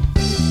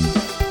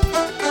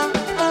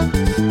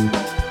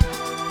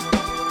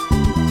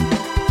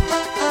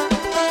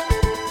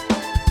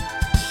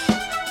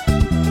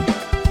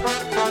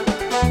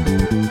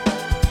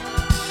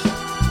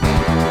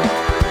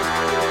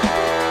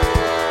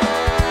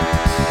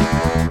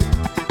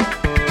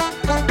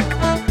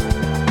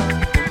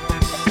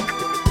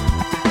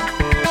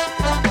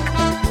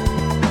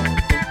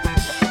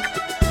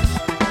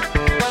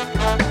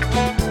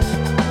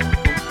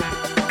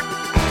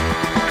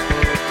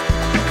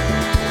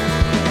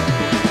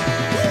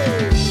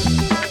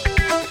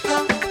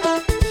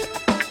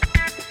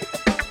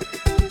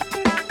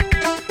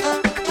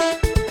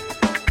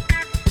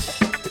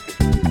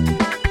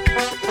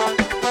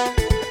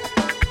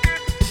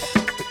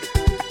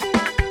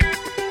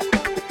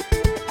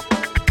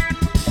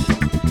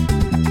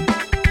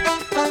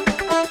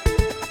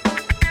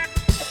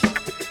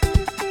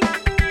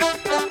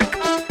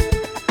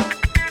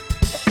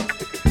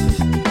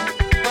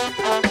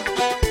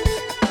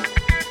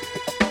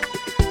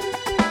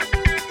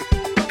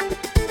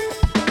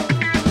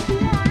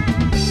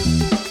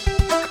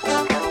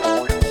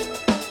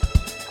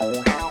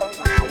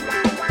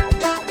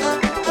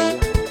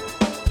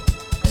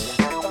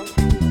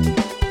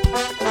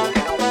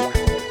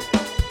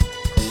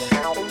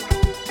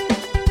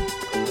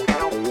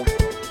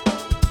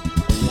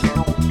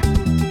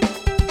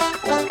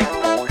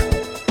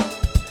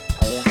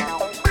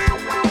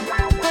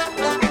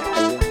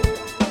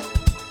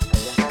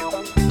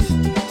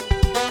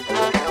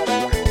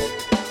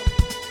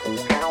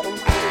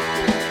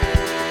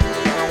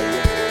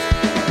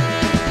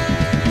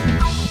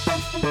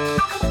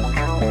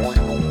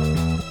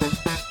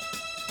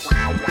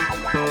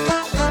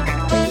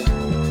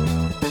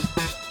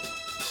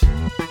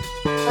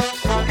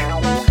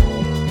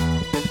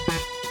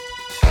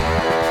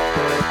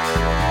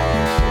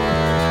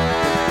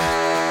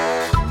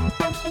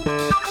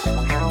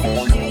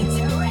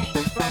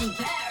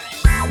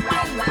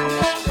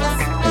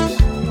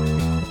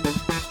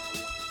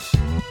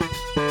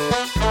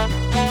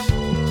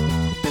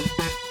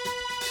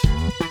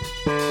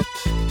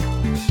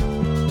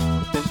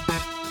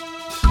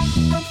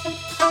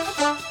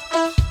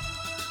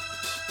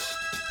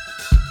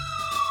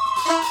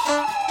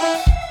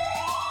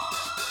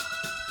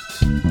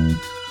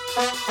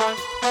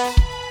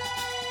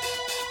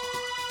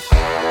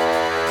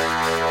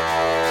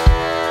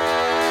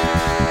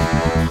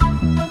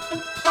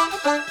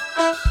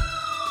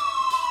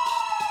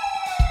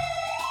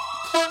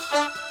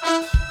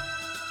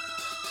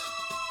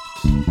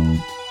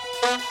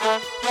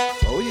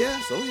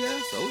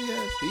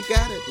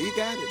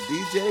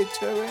 DJ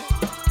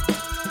Turek.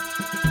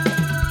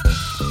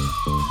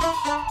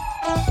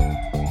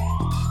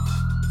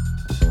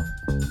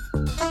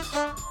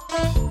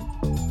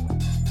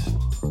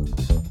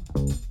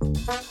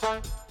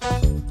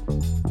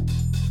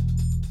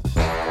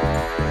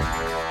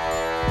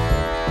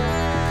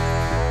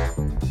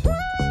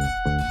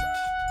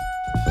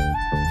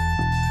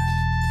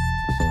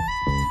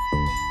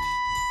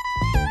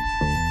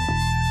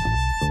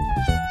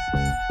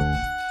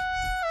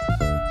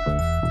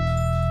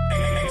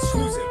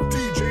 Exclusive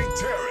DJ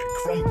Terry.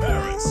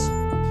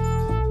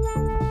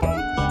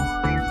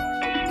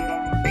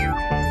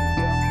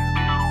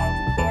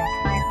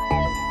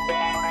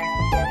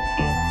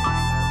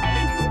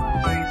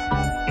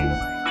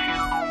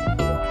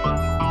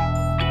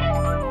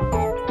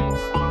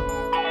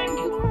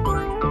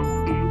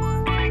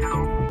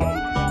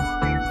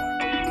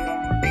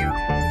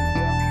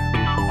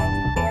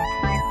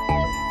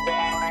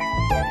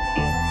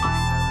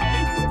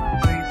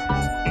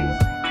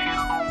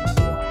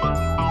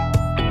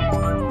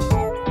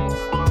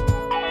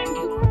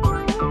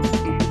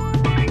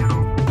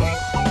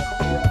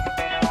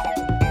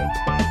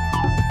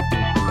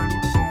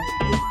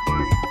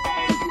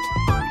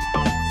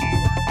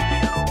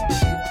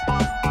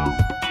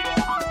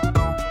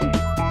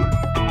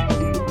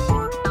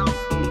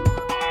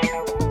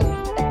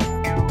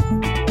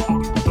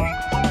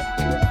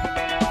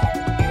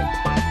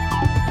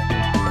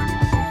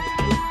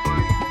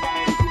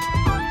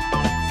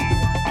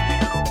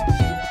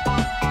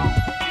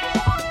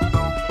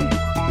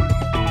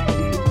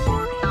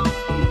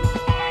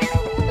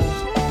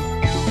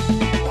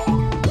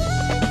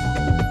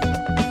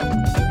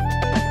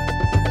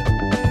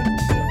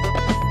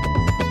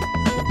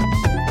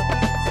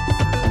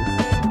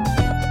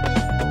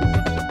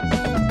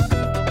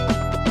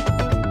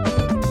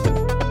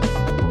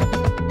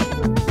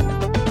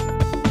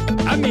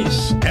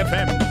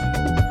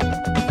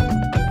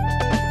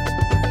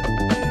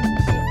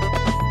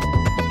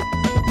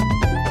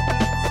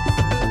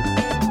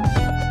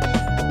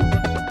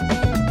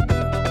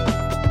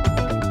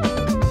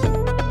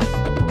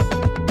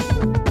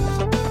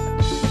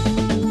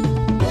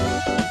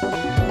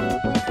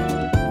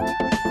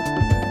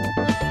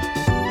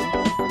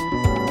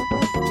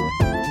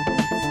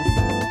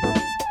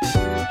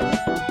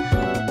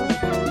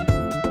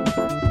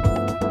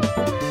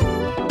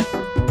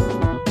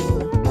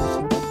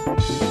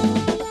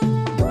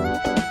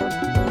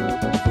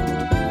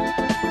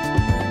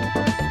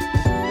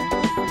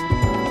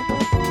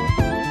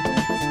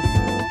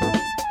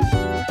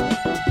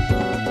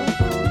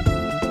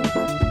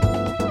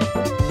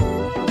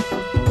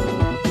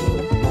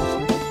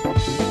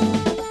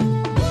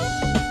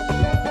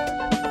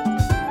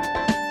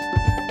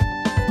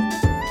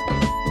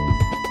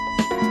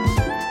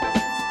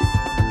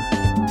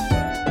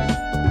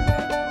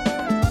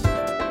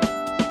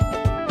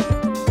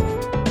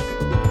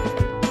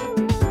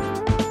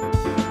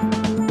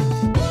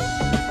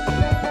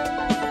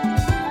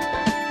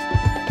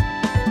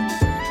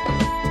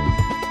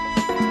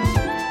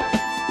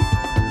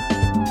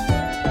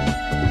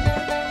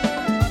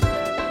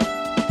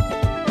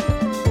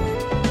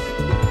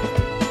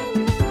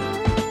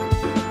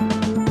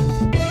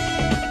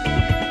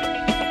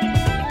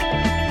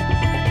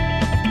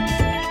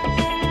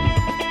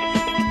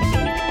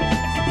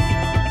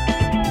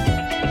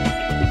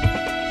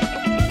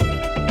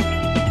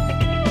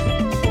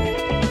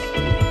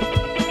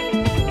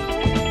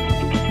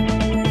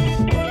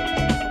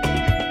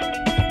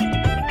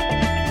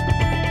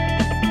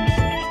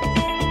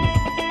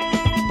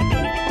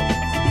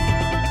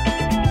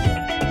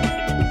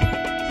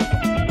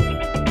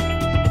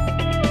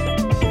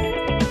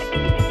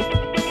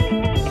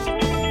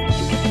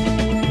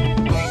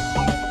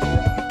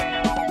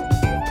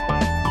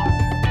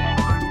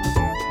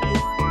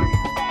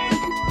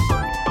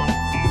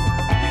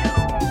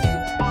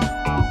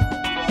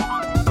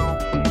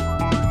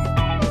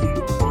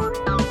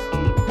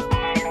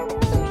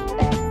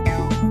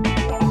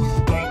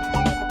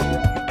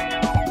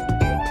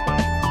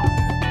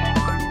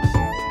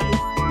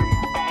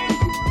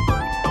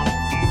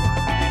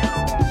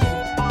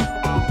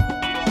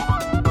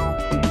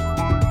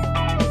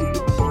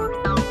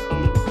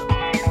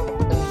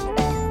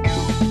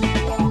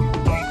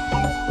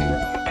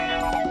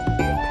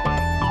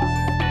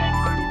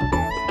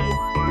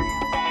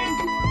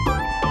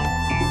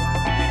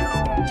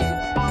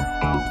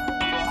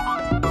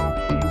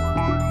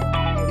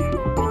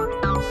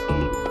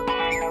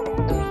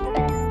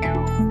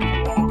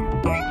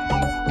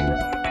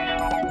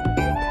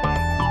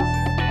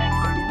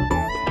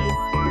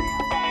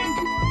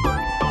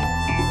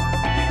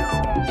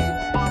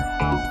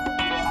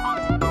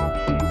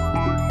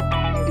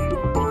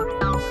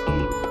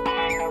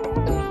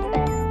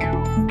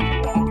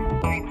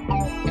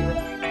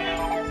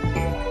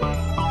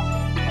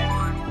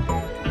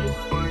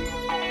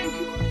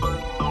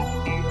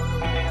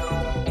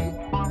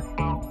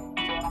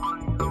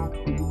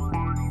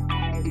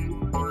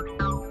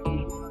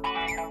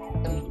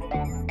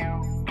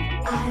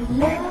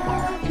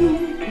 love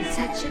you. It's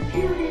such a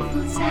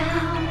beautiful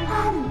sound.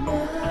 I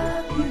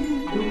love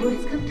you. The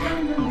words come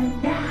tumbling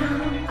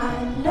down.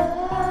 I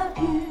love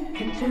you.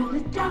 Can turn the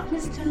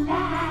darkness to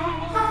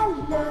light. I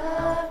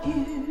love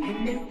you.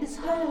 And make this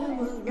whole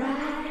world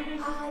right.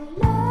 I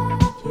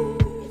love you.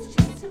 It's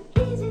just so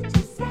easy to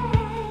say.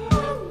 I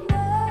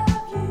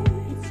love you.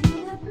 It's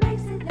you that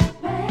makes it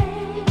that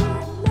way.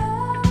 I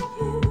love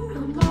you.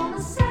 I'm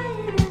gonna say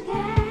it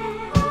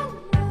again. I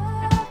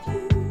love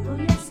you. Oh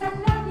yes, I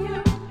love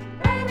you.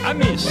 Baby,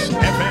 Amis